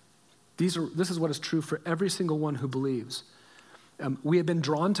 This is what is true for every single one who believes. We have been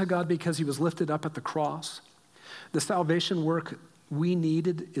drawn to God because he was lifted up at the cross. The salvation work we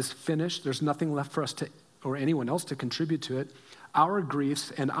needed is finished. There's nothing left for us to, or anyone else to contribute to it. Our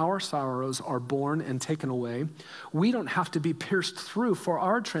griefs and our sorrows are borne and taken away. We don't have to be pierced through for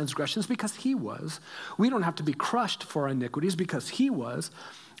our transgressions because he was. We don't have to be crushed for our iniquities because he was.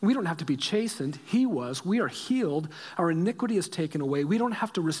 We don't have to be chastened. He was. We are healed. Our iniquity is taken away. We don't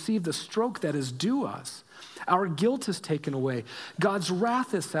have to receive the stroke that is due us. Our guilt is taken away. God's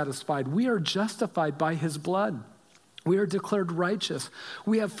wrath is satisfied. We are justified by his blood. We are declared righteous.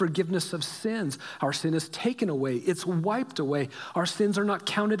 We have forgiveness of sins. Our sin is taken away. It's wiped away. Our sins are not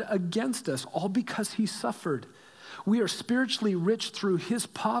counted against us, all because he suffered. We are spiritually rich through his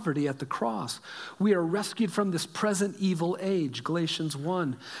poverty at the cross. We are rescued from this present evil age, Galatians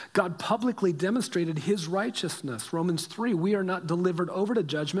 1. God publicly demonstrated his righteousness, Romans 3. We are not delivered over to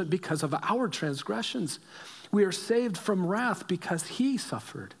judgment because of our transgressions. We are saved from wrath because he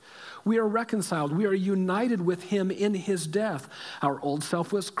suffered. We are reconciled. We are united with him in his death. Our old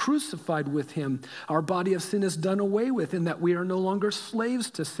self was crucified with him. Our body of sin is done away with in that we are no longer slaves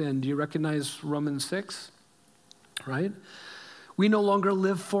to sin. Do you recognize Romans 6? Right? We no longer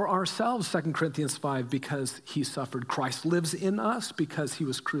live for ourselves, 2 Corinthians 5, because he suffered. Christ lives in us because he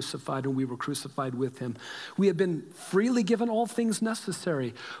was crucified and we were crucified with him. We have been freely given all things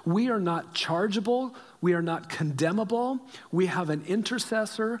necessary. We are not chargeable. We are not condemnable. We have an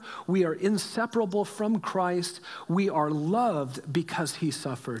intercessor. We are inseparable from Christ. We are loved because he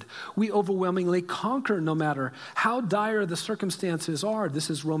suffered. We overwhelmingly conquer no matter how dire the circumstances are. This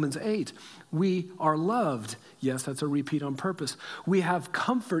is Romans 8. We are loved. Yes, that's a repeat on purpose. We have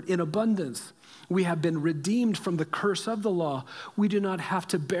comfort in abundance. We have been redeemed from the curse of the law. We do not have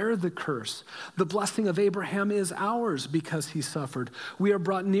to bear the curse. The blessing of Abraham is ours because he suffered. We are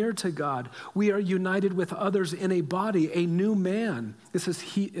brought near to God. We are united with others in a body, a new man. This is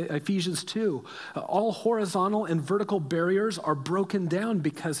Ephesians 2. All horizontal and vertical barriers are broken down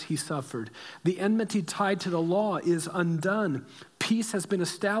because he suffered. The enmity tied to the law is undone. Peace has been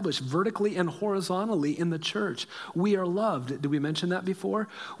established vertically and horizontally in the church. We are loved. Did we mention that before?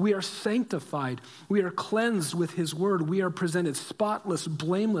 We are sanctified. We are cleansed with his word. We are presented spotless,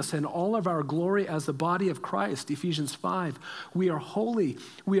 blameless in all of our glory as the body of Christ, Ephesians 5. We are holy.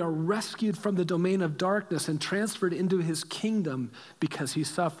 We are rescued from the domain of darkness and transferred into his kingdom because he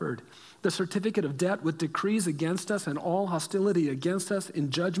suffered. The certificate of debt with decrees against us and all hostility against us in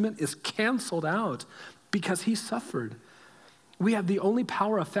judgment is canceled out because he suffered. We have the only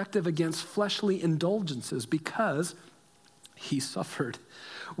power effective against fleshly indulgences because he suffered.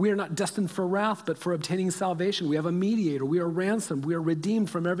 We are not destined for wrath, but for obtaining salvation. We have a mediator. We are ransomed. We are redeemed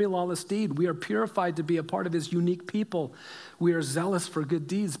from every lawless deed. We are purified to be a part of his unique people. We are zealous for good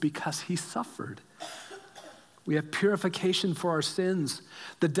deeds because he suffered. We have purification for our sins.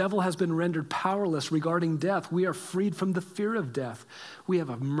 The devil has been rendered powerless regarding death. We are freed from the fear of death. We have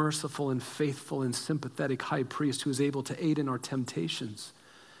a merciful and faithful and sympathetic high priest who is able to aid in our temptations.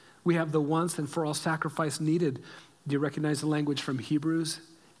 We have the once and for all sacrifice needed. Do you recognize the language from Hebrews?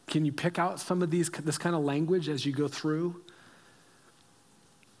 Can you pick out some of this kind of language as you go through?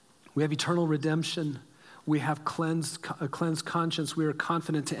 We have eternal redemption. We have a cleansed conscience. We are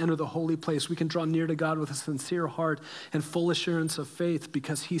confident to enter the holy place. We can draw near to God with a sincere heart and full assurance of faith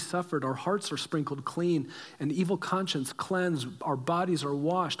because he suffered. Our hearts are sprinkled clean, an evil conscience cleansed. Our bodies are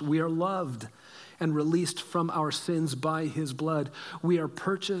washed. We are loved and released from our sins by his blood. We are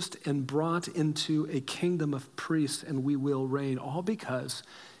purchased and brought into a kingdom of priests, and we will reign, all because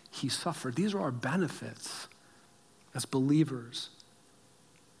he suffered. These are our benefits as believers.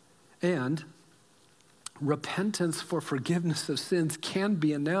 And repentance for forgiveness of sins can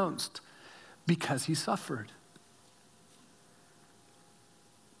be announced because he suffered.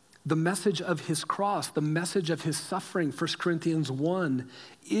 The message of his cross, the message of his suffering, 1 Corinthians 1,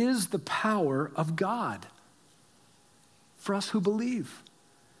 is the power of God for us who believe.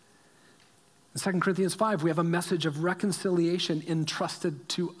 In 2 Corinthians 5, we have a message of reconciliation entrusted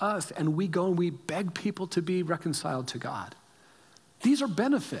to us, and we go and we beg people to be reconciled to God. These are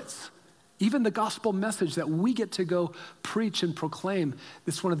benefits. Even the gospel message that we get to go preach and proclaim,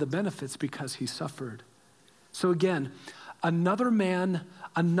 it's one of the benefits because he suffered. So again, another man,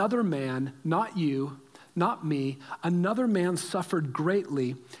 not you, not me, another man suffered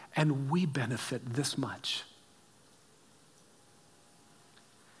greatly, and we benefit this much.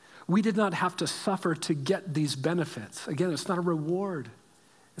 We did not have to suffer to get these benefits. Again, it's not a reward.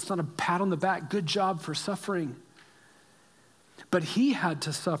 It's not a pat on the back, good job for suffering. But he had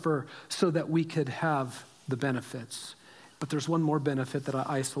to suffer so that we could have the benefits. But there's one more benefit that I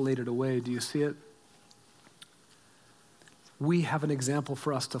isolated away. Do you see it? We have an example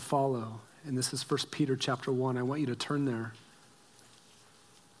for us to follow. And this is 1 Peter chapter 1. I want you to turn there.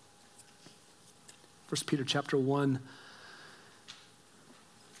 1 Peter chapter 1,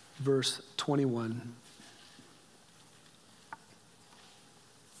 verse 21.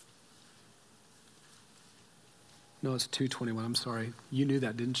 No, it's 2:21. I'm sorry. You knew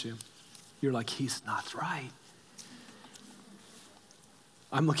that, didn't you? You're like, he's not right.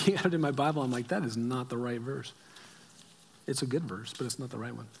 I'm looking at it in my Bible. I'm like, that is not the right verse. It's a good verse, but it's not the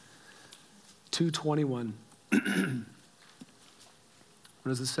right one. 2:21. What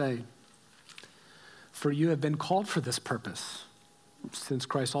does it say? For you have been called for this purpose, since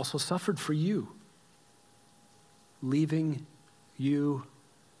Christ also suffered for you, leaving you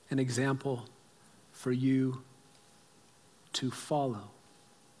an example for you to follow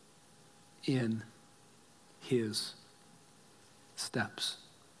in his steps.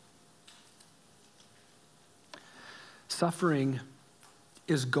 Suffering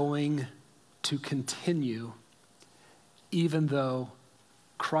is going to continue even though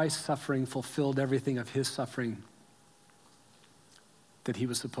Christ's suffering fulfilled everything of his suffering that he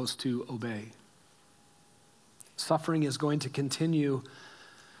was supposed to obey. Suffering is going to continue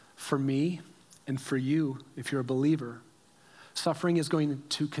for me and for you if you're a believer. Suffering is going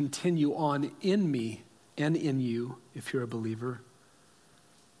to continue on in me and in you if you're a believer.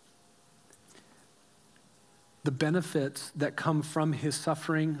 The benefits that come from his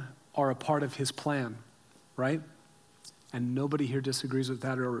suffering are a part of his plan, right? And nobody here disagrees with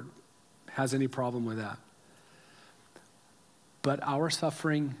that or has any problem with that. But our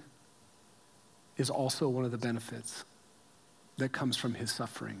suffering is also one of the benefits that comes from his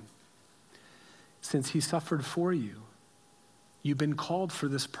suffering. Since he suffered for you, you've been called for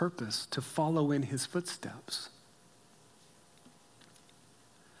this purpose, to follow in his footsteps.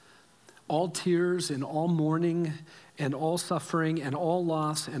 All tears and all mourning and all suffering and all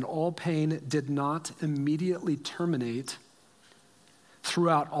loss and all pain did not immediately terminate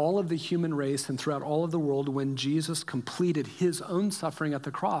throughout all of the human race and throughout all of the world when Jesus completed his own suffering at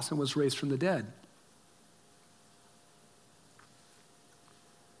the cross and was raised from the dead.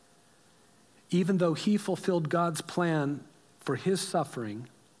 Even though he fulfilled God's plan for his suffering,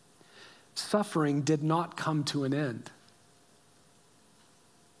 suffering did not come to an end.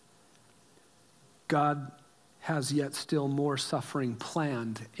 God has yet still more suffering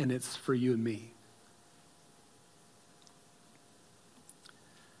planned, and it's for you and me.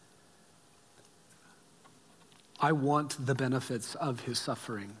 I want the benefits of his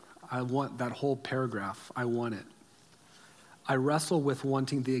suffering. I want that whole paragraph. I want it. I wrestle with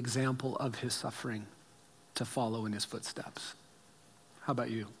wanting the example of his suffering to follow in his footsteps. How about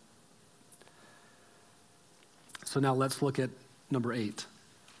you? So now let's look at number 8.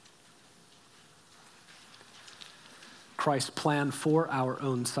 Christ's plan for our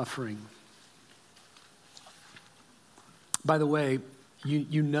own suffering. By the way,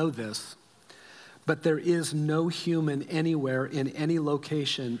 you know this, but there is no human anywhere in any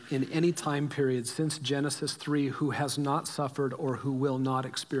location in any time period since Genesis 3 who has not suffered or who will not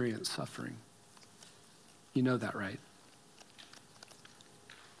experience suffering. You know that, right?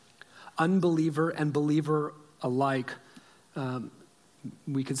 Unbeliever and believer alike,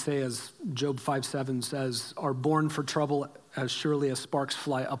 we could say, as Job 5:7 says, are born for trouble as surely as sparks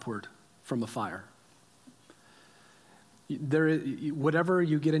fly upward from a fire. Whatever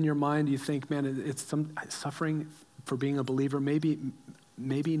you get in your mind, you think, man, it's some suffering for being a believer. Maybe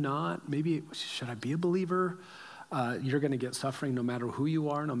not. Maybe, should I be a believer? You're going to get suffering no matter who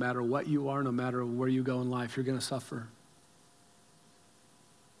you are, no matter what you are, no matter where you go in life. You're going to suffer.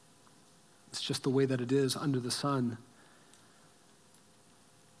 It's just the way that it is under the sun.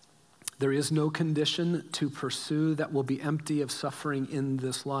 There is no condition to pursue that will be empty of suffering in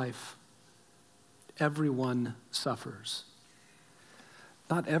this life. Everyone suffers.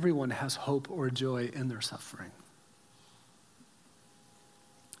 Not everyone has hope or joy in their suffering.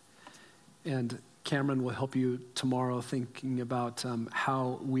 And Cameron will help you tomorrow thinking about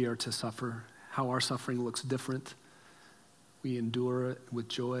how we are to suffer, how our suffering looks different. We endure it with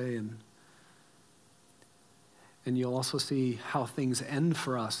joy, and you'll also see how things end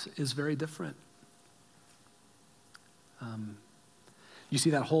for us is very different. You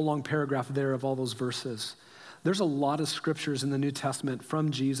see that whole long paragraph there of all those verses. There's a lot of scriptures in the New Testament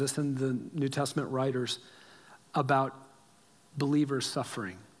from Jesus and the New Testament writers about believers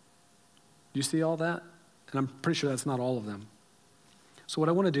suffering. Do you see all that? And I'm pretty sure that's not all of them. So what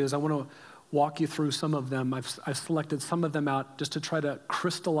I want to do is I want to walk you through some of them. I've selected some of them out just to try to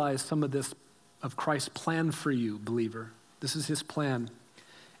crystallize some of this of Christ's plan for you, believer. This is his plan.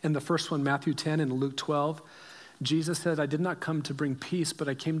 In the first one, Matthew 10 and Luke 12, Jesus said, I did not come to bring peace, but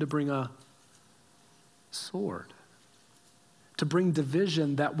I came to bring a sword, to bring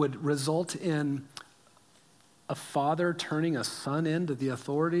division that would result in a father turning a son into the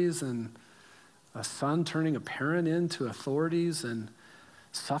authorities and a son turning a parent into authorities, and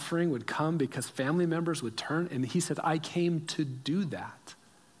suffering would come because family members would turn. And he said, I came to do that.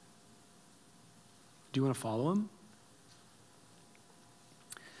 Do you want to follow him?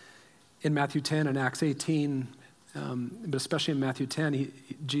 In Matthew 10 and Acts 18, but especially in Matthew 10,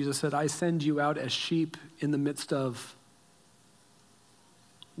 Jesus said, I send you out as sheep in the midst of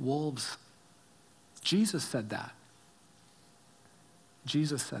wolves. Jesus said that.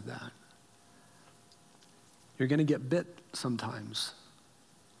 Jesus said that. You're going to get bit sometimes.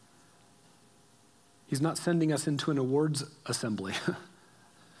 He's not sending us into an awards assembly,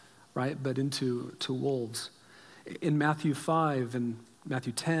 right? But into wolves. In Matthew 5 and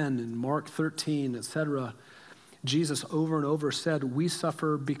Matthew 10 and Mark 13, etc., Jesus over and over said, we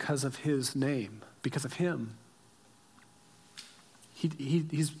suffer because of his name, because of him.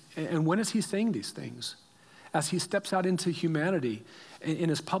 And when is he saying these things? As he steps out into humanity, in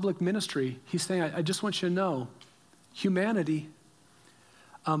his public ministry, he's saying, I just want you to know, humanity,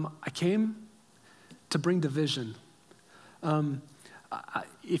 I came to bring division.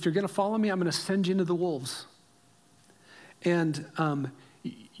 If you're going to follow me, I'm going to send you into the wolves. And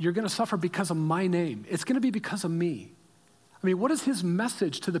you're going to suffer because of my name. It's going to be because of me. I mean, what is his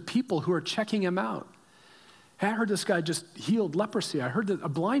message to the people who are checking him out? Hey, I heard this guy just healed leprosy. I heard that a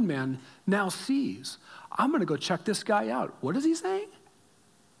blind man now sees. I'm going to go check this guy out. What is he saying?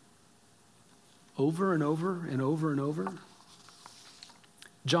 Over and over and over and over.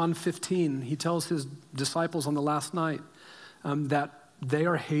 John 15, he tells his disciples on the last night that they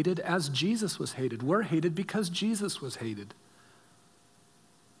are hated as Jesus was hated. We're hated because Jesus was hated.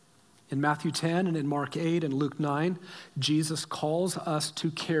 In Matthew 10 and in Mark 8 and Luke 9, Jesus calls us to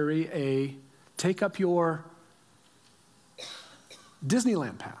take up your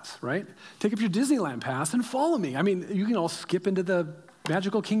Disneyland pass, right? Take up your Disneyland pass and follow me. I mean, you can all skip into the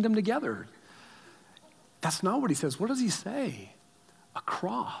magical kingdom together. That's not what he says. What does he say? A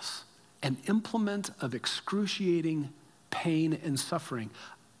cross, an implement of excruciating pain and suffering.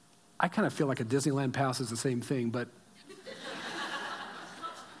 I kind of feel like a Disneyland pass is the same thing, but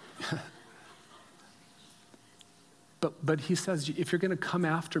but he says, if you're going to come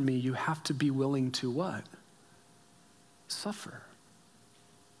after me, you have to be willing to what? Suffer.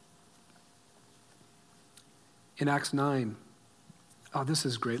 In Acts 9, oh, this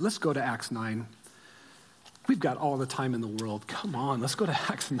is great. Let's go to Acts 9. We've got all the time in the world. Come on, let's go to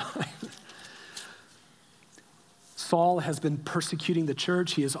Acts 9. Saul has been persecuting the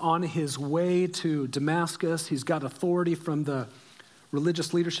church. He is on his way to Damascus. He's got authority from the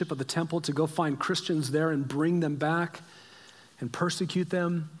religious leadership of the temple to go find Christians there and bring them back and persecute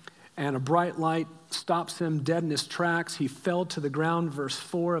them. And a bright light stops him dead in his tracks. He fell to the ground, verse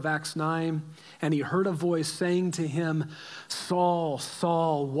 4 of Acts 9, and he heard a voice saying to him, Saul,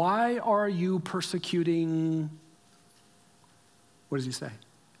 Saul, why are you persecuting? What does he say?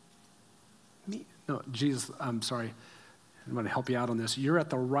 Me? No, Jesus, I'm sorry. I'm going to help you out on this. You're at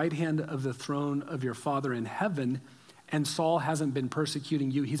the right hand of the throne of your Father in heaven, and Saul hasn't been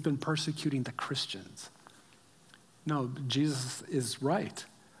persecuting you. He's been persecuting the Christians. No, Jesus is right.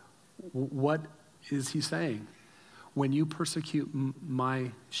 What is he saying? When you persecute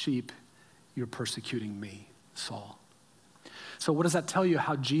my sheep, you're persecuting me, Saul. So what does that tell you?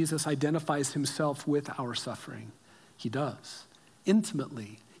 How Jesus identifies himself with our suffering? He does,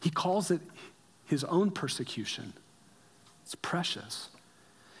 intimately. He calls it his own persecution. It's precious.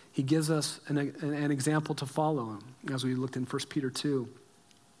 He gives us an example to follow, as we looked in 1 Peter 2.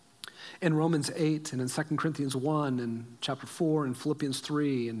 In Romans 8 and in 2 Corinthians 1 and chapter 4 and Philippians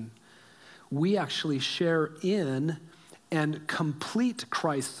 3, and we actually share in and complete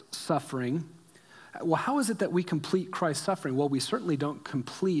Christ's suffering. Well, how is it that we complete Christ's suffering? Well, we certainly don't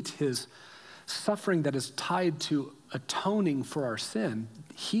complete his suffering that is tied to atoning for our sin.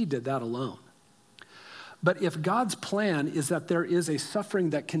 He did that alone. But if God's plan is that there is a suffering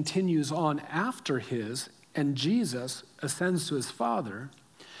that continues on after his, and Jesus ascends to his Father,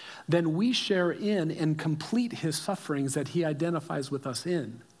 then we share in and complete his sufferings that he identifies with us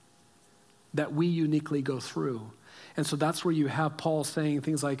in, that we uniquely go through. And so that's where you have Paul saying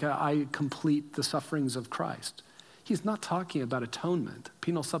things like, I complete the sufferings of Christ. He's not talking about atonement,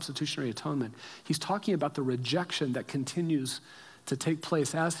 penal substitutionary atonement. He's talking about the rejection that continues to take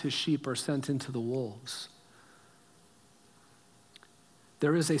place as his sheep are sent into the wolves.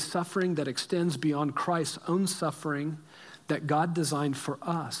 There is a suffering that extends beyond Christ's own suffering that God designed for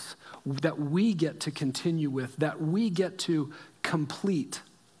us, that we get to continue with, that we get to complete.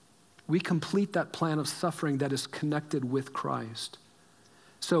 We complete that plan of suffering that is connected with Christ.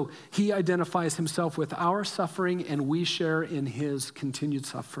 So he identifies himself with our suffering, and we share in his continued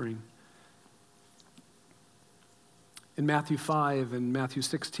suffering. In Matthew 5 and Matthew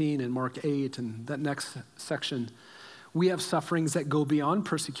 16 and Mark 8 and that next section, we have sufferings that go beyond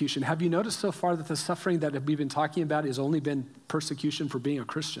persecution. Have you noticed so far that the suffering that we've been talking about has only been persecution for being a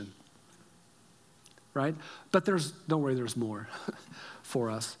Christian? Right? But don't worry, there's more for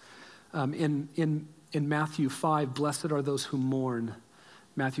us. In Matthew 5, blessed are those who mourn.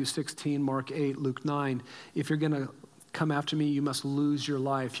 Matthew 16, Mark 8, Luke 9. If you're going to come after me, you must lose your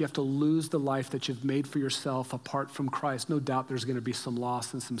life. You have to lose the life that you've made for yourself apart from Christ. No doubt there's going to be some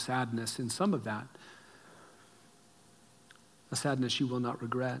loss and some sadness in some of that. A sadness you will not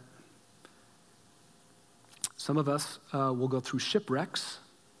regret. Some of us will go through shipwrecks,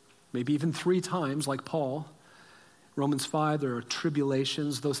 maybe even 3 times like Paul. Romans 5, there are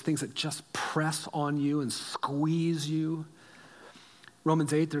tribulations, those things that just press on you and squeeze you.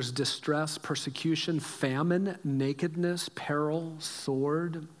 Romans 8, there's distress, persecution, famine, nakedness, peril,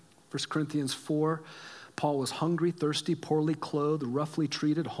 sword. 1 Corinthians 4, Paul was hungry, thirsty, poorly clothed, roughly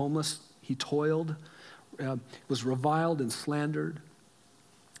treated, homeless. He toiled, was reviled and slandered.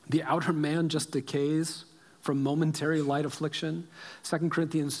 The outer man just decays from momentary light affliction. 2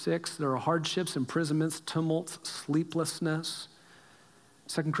 Corinthians 6, there are hardships, imprisonments, tumults, sleeplessness.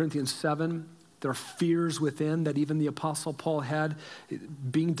 2 Corinthians 7, there are fears within that even the Apostle Paul had,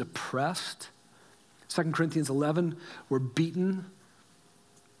 being depressed. 2 Corinthians 11, we're beaten.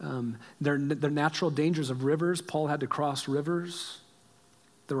 They're natural dangers of rivers. Paul had to cross rivers.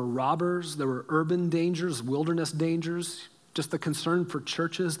 There were robbers. There were urban dangers, wilderness dangers, just the concern for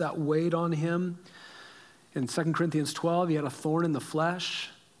churches that weighed on him. In 2 Corinthians 12, he had a thorn in the flesh,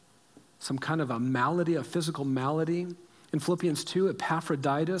 some kind of a malady, a physical malady. In Philippians 2,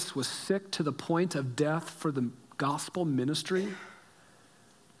 Epaphroditus was sick to the point of death for the gospel ministry.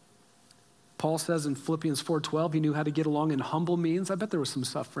 Paul says in Philippians 4:12, he knew how to get along in humble means. I bet there was some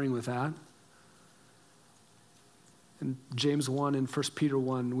suffering with that. In James 1 and 1 Peter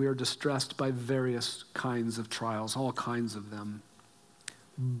 1, we are distressed by various kinds of trials, all kinds of them.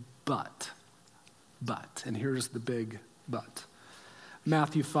 But, and here's the big but.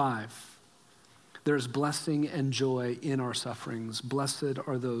 Matthew 5. There's blessing and joy in our sufferings. Blessed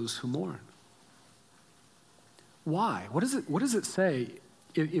are those who mourn. Why? What does it say?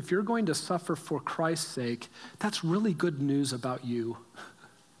 If you're going to suffer for Christ's sake, that's really good news about you.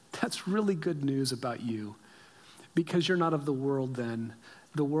 That's really good news about you. Because you're not of the world then.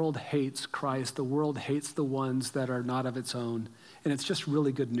 The world hates Christ. The world hates the ones that are not of its own. And it's just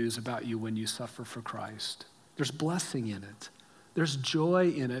really good news about you when you suffer for Christ. There's blessing in it. There's joy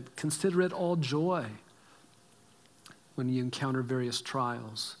in it. Consider it all joy when you encounter various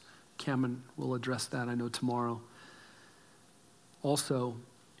trials. Cameron will address that, I know, tomorrow. Also,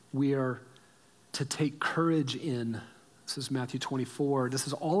 we are to take courage in. This is Matthew 24. This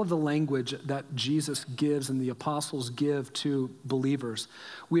is all of the language that Jesus gives and the apostles give to believers.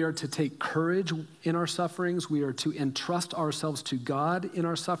 We are to take courage in our sufferings. We are to entrust ourselves to God in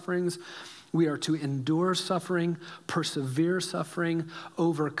our sufferings. We are to endure suffering, persevere suffering,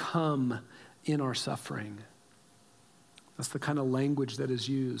 overcome in our suffering. That's the kind of language that is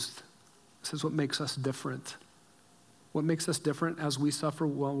used. This is what makes us different. What makes us different as we suffer?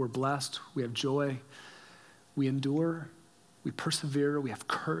 Well, we're blessed. We have joy. We endure. We persevere. We have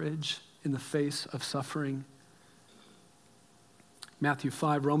courage in the face of suffering. Matthew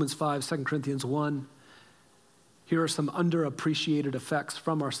 5, Romans 5, 2 Corinthians 1. Here are some underappreciated effects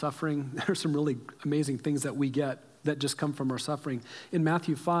from our suffering. There are some really amazing things that we get that just come from our suffering. In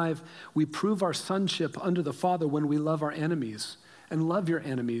Matthew 5, we prove our sonship under the Father when we love our enemies. And love your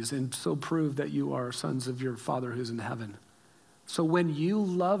enemies, and so prove that you are sons of your Father who's in heaven. So when you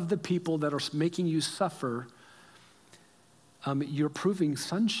love the people that are making you suffer, you're proving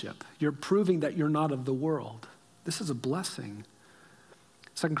sonship. You're proving that you're not of the world. This is a blessing.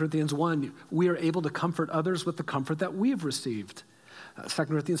 2 Corinthians 1, we are able to comfort others with the comfort that we've received. 2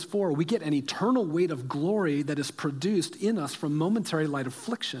 Corinthians 4, we get an eternal weight of glory that is produced in us from momentary light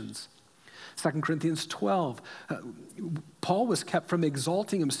afflictions. 2 Corinthians 12, Paul was kept from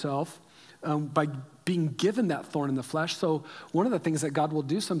exalting himself by being given that thorn in the flesh. So one of the things that God will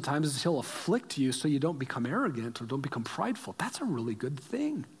do sometimes is he'll afflict you so you don't become arrogant or don't become prideful. That's a really good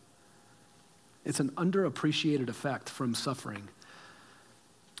thing. It's an underappreciated effect from suffering.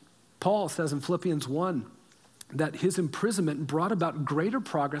 Paul says in Philippians 1, that his imprisonment brought about greater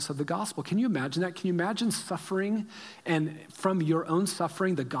progress of the gospel. Can you imagine that? Can you imagine suffering, and from your own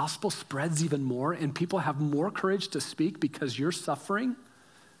suffering, the gospel spreads even more and people have more courage to speak because you're suffering?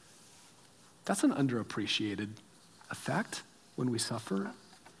 That's an underappreciated effect when we suffer.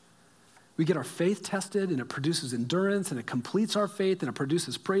 We get our faith tested and it produces endurance and it completes our faith and it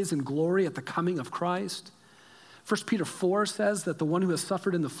produces praise and glory at the coming of Christ. 1 Peter 4 says that the one who has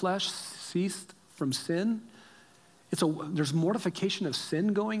suffered in the flesh ceased from sin. There's mortification of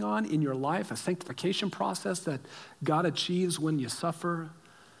sin going on in your life, a sanctification process that God achieves when you suffer.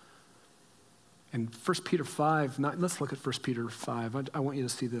 And 1 Peter 5, let's look at 1 Peter 5. I want you to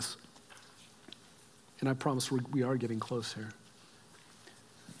see this. And I promise we are getting close here.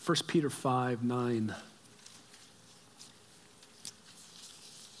 1 Peter 5, 9.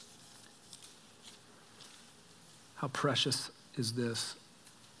 How precious is this?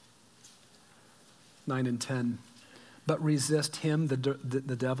 9 and 10. But resist him, the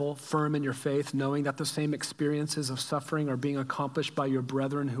devil, firm in your faith, knowing that the same experiences of suffering are being accomplished by your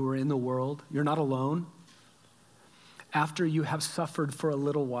brethren who are in the world. You're not alone. After you have suffered for a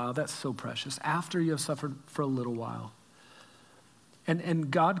little while, that's so precious. After you have suffered for a little while.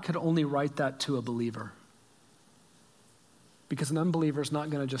 And God could only write that to a believer. Because an unbeliever is not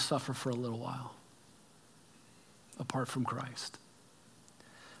going to just suffer for a little while apart from Christ.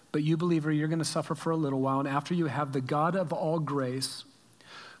 But you, believer, you're going to suffer for a little while, and after you have the God of all grace,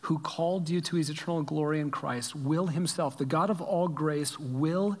 who called you to his eternal glory in Christ, will himself, the God of all grace,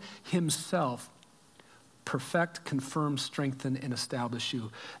 will himself perfect, confirm, strengthen, and establish you.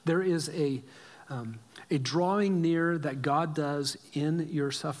 There is a drawing near that God does in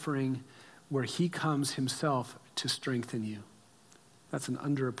your suffering where he comes himself to strengthen you. That's an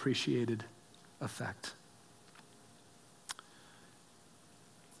underappreciated effect.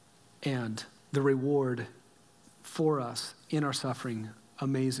 And the reward for us in our suffering,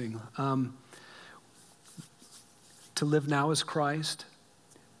 amazing. To live now is Christ,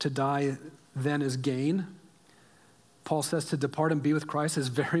 to die then is gain. Paul says to depart and be with Christ is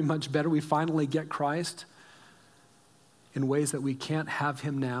very much better. We finally get Christ in ways that we can't have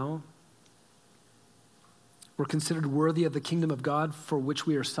him now. We're considered worthy of the kingdom of God for which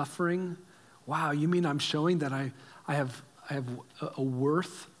we are suffering. Wow, you mean I'm showing that I have a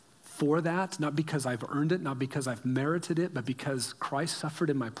worth for that, not because I've earned it, not because I've merited it, but because Christ suffered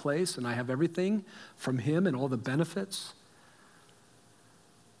in my place and I have everything from him and all the benefits.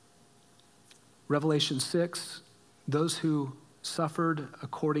 Revelation 6, those who suffered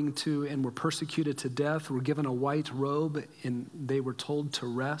according to and were persecuted to death were given a white robe and they were told to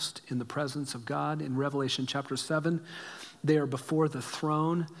rest in the presence of God. In Revelation chapter 7, they are before the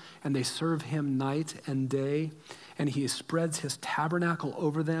throne and they serve him night and day. And he spreads his tabernacle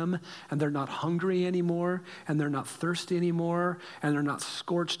over them, and they're not hungry anymore, and they're not thirsty anymore, and they're not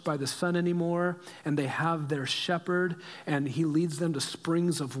scorched by the sun anymore, and they have their shepherd, and he leads them to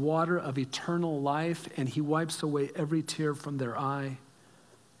springs of water of eternal life, and he wipes away every tear from their eye.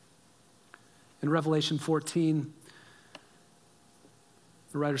 In Revelation 14,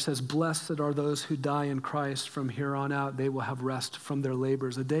 the writer says, blessed are those who die in Christ. From here on out, they will have rest from their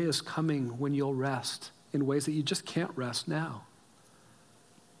labors. A day is coming when you'll rest in ways that you just can't rest now.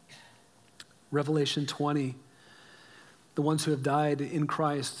 Revelation 20, the ones who have died in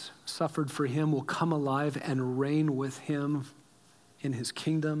Christ, suffered for him, will come alive and reign with him in his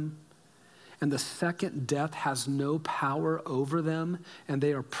kingdom. And the second death has no power over them, and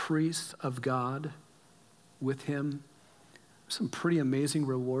they are priests of God with him. Some pretty amazing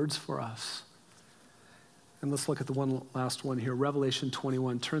rewards for us. And let's look at the one last one here, Revelation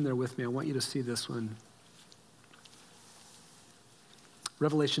 21. Turn there with me. I want you to see this one.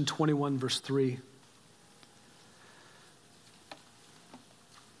 Revelation 21, verse 3.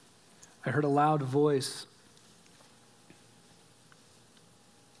 I heard a loud voice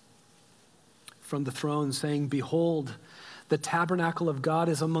from the throne saying, behold, the tabernacle of God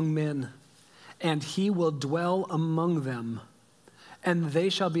is among men, and he will dwell among them. And they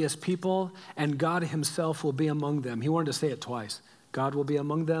shall be his people, and God himself will be among them. He wanted to say it twice. God will be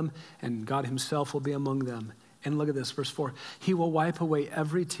among them, and God himself will be among them. And look at this, verse 4. He will wipe away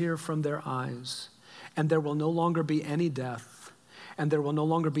every tear from their eyes, and there will no longer be any death, and there will no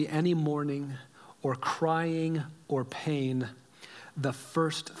longer be any mourning or crying or pain. The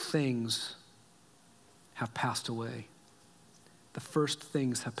first things have passed away. The first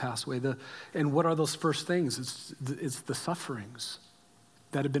things have passed away. And what are those first things? It's the sufferings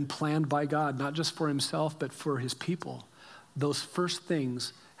that have been planned by God, not just for himself, but for his people. Those first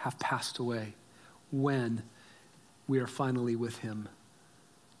things have passed away when we are finally with him.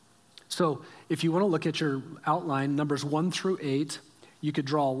 So if you want to look at your outline, numbers 1 through 8, you could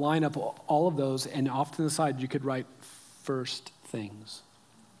draw a line up all of those, and off to the side you could write first things.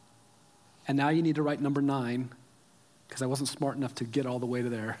 And now you need to write number 9, because I wasn't smart enough to get all the way to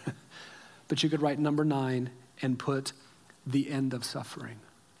there. But you could write number 9 and put the end of suffering.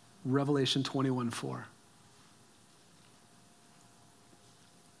 Revelation 21:4.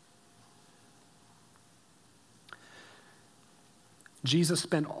 Jesus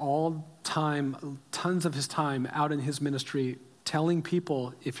spent tons of his time out in his ministry telling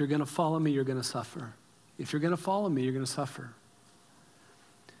people, if you're going to follow me, you're going to suffer. If you're going to follow me, you're going to suffer.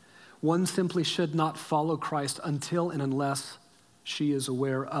 One simply should not follow Christ until and unless she is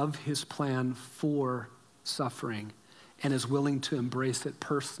aware of his plan for suffering and is willing to embrace it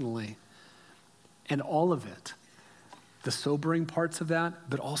personally. And all of it, the sobering parts of that,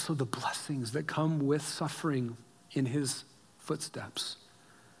 but also the blessings that come with suffering in his footsteps.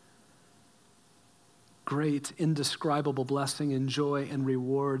 Great, indescribable blessing and joy and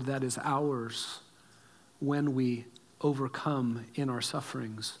reward that is ours when we overcome in our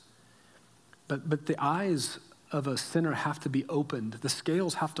sufferings. But the eyes of a sinner have to be opened. The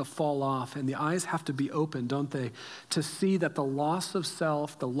scales have to fall off, and the eyes have to be opened, don't they? To see that the loss of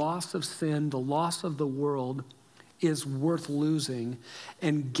self, the loss of sin, the loss of the world is worth losing,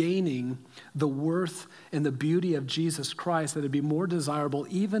 and gaining the worth and the beauty of Jesus Christ, that it'd be more desirable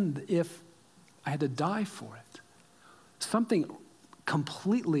even if I had to die for it. Something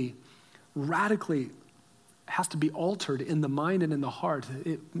completely, radically has to be altered in the mind and in the heart.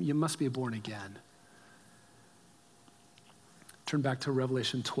 You must be born again. Turn back to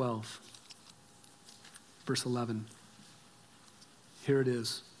Revelation 12, verse 11. Here it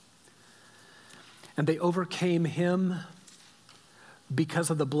is. And they overcame him because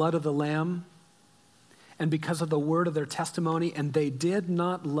of the blood of the Lamb and because of the word of their testimony, and they did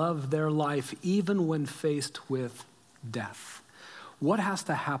not love their life even when faced with death. What has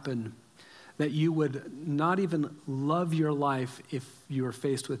to happen that you would not even love your life if you were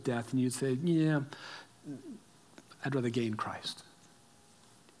faced with death and you'd say, yeah, I'd rather gain Christ?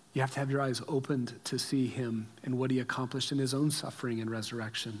 You have to have your eyes opened to see him and what he accomplished in his own suffering and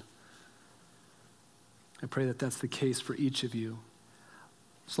resurrection. I pray that that's the case for each of you.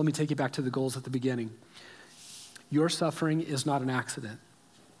 So let me take you back to the goals at the beginning. Your suffering is not an accident,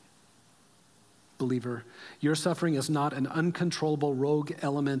 believer. Your suffering is not an uncontrollable rogue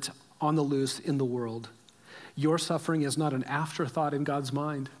element on the loose in the world. Your suffering is not an afterthought in God's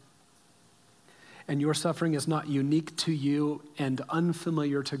mind. And your suffering is not unique to you and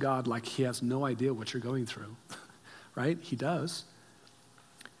unfamiliar to God, like he has no idea what you're going through, right? He does.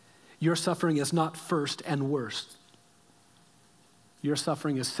 Your suffering is not first and worst. Your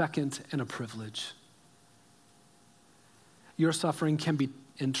suffering is second and a privilege. Your suffering can be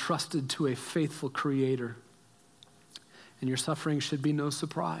entrusted to a faithful Creator, and your suffering should be no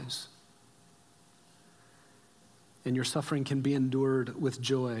surprise. And your suffering can be endured with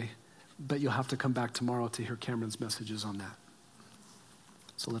joy, but you'll have to come back tomorrow to hear Cameron's messages on that.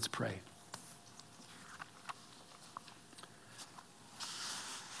 So let's pray.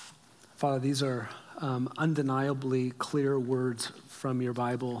 Father, these are undeniably clear words from your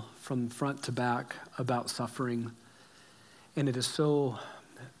Bible, from front to back, about suffering. And it is so,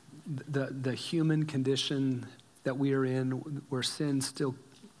 the human condition that we are in, where sin still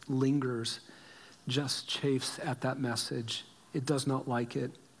lingers, just chafes at that message. It does not like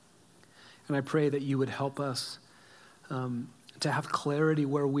it. And I pray that you would help us to have clarity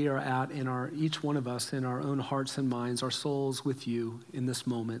where we are at in each one of us, in our own hearts and minds, our souls with you in this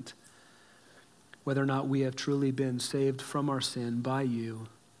moment. Whether or not we have truly been saved from our sin by you.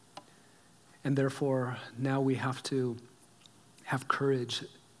 And therefore, now we have to have courage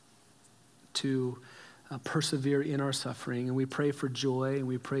to persevere in our suffering. And we pray for joy, and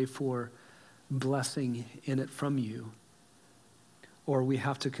we pray for blessing in it from you. Or we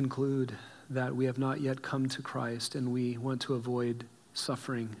have to conclude that we have not yet come to Christ, and we want to avoid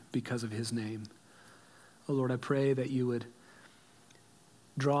suffering because of his name. Oh Lord, I pray that you would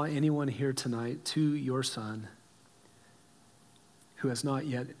draw anyone here tonight to your Son who has not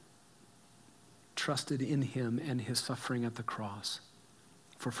yet trusted in him and his suffering at the cross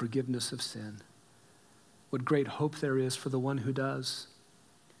for forgiveness of sin. What great hope there is for the one who does.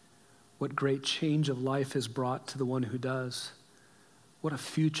 What great change of life is brought to the one who does. What a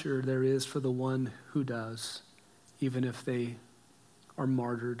future there is for the one who does, even if they are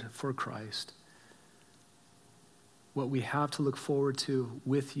martyred for Christ. What we have to look forward to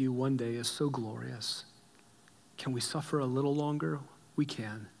with you one day is so glorious. Can we suffer a little longer? We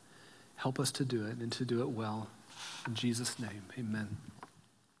can. Help us to do it and to do it well. In Jesus' name, amen.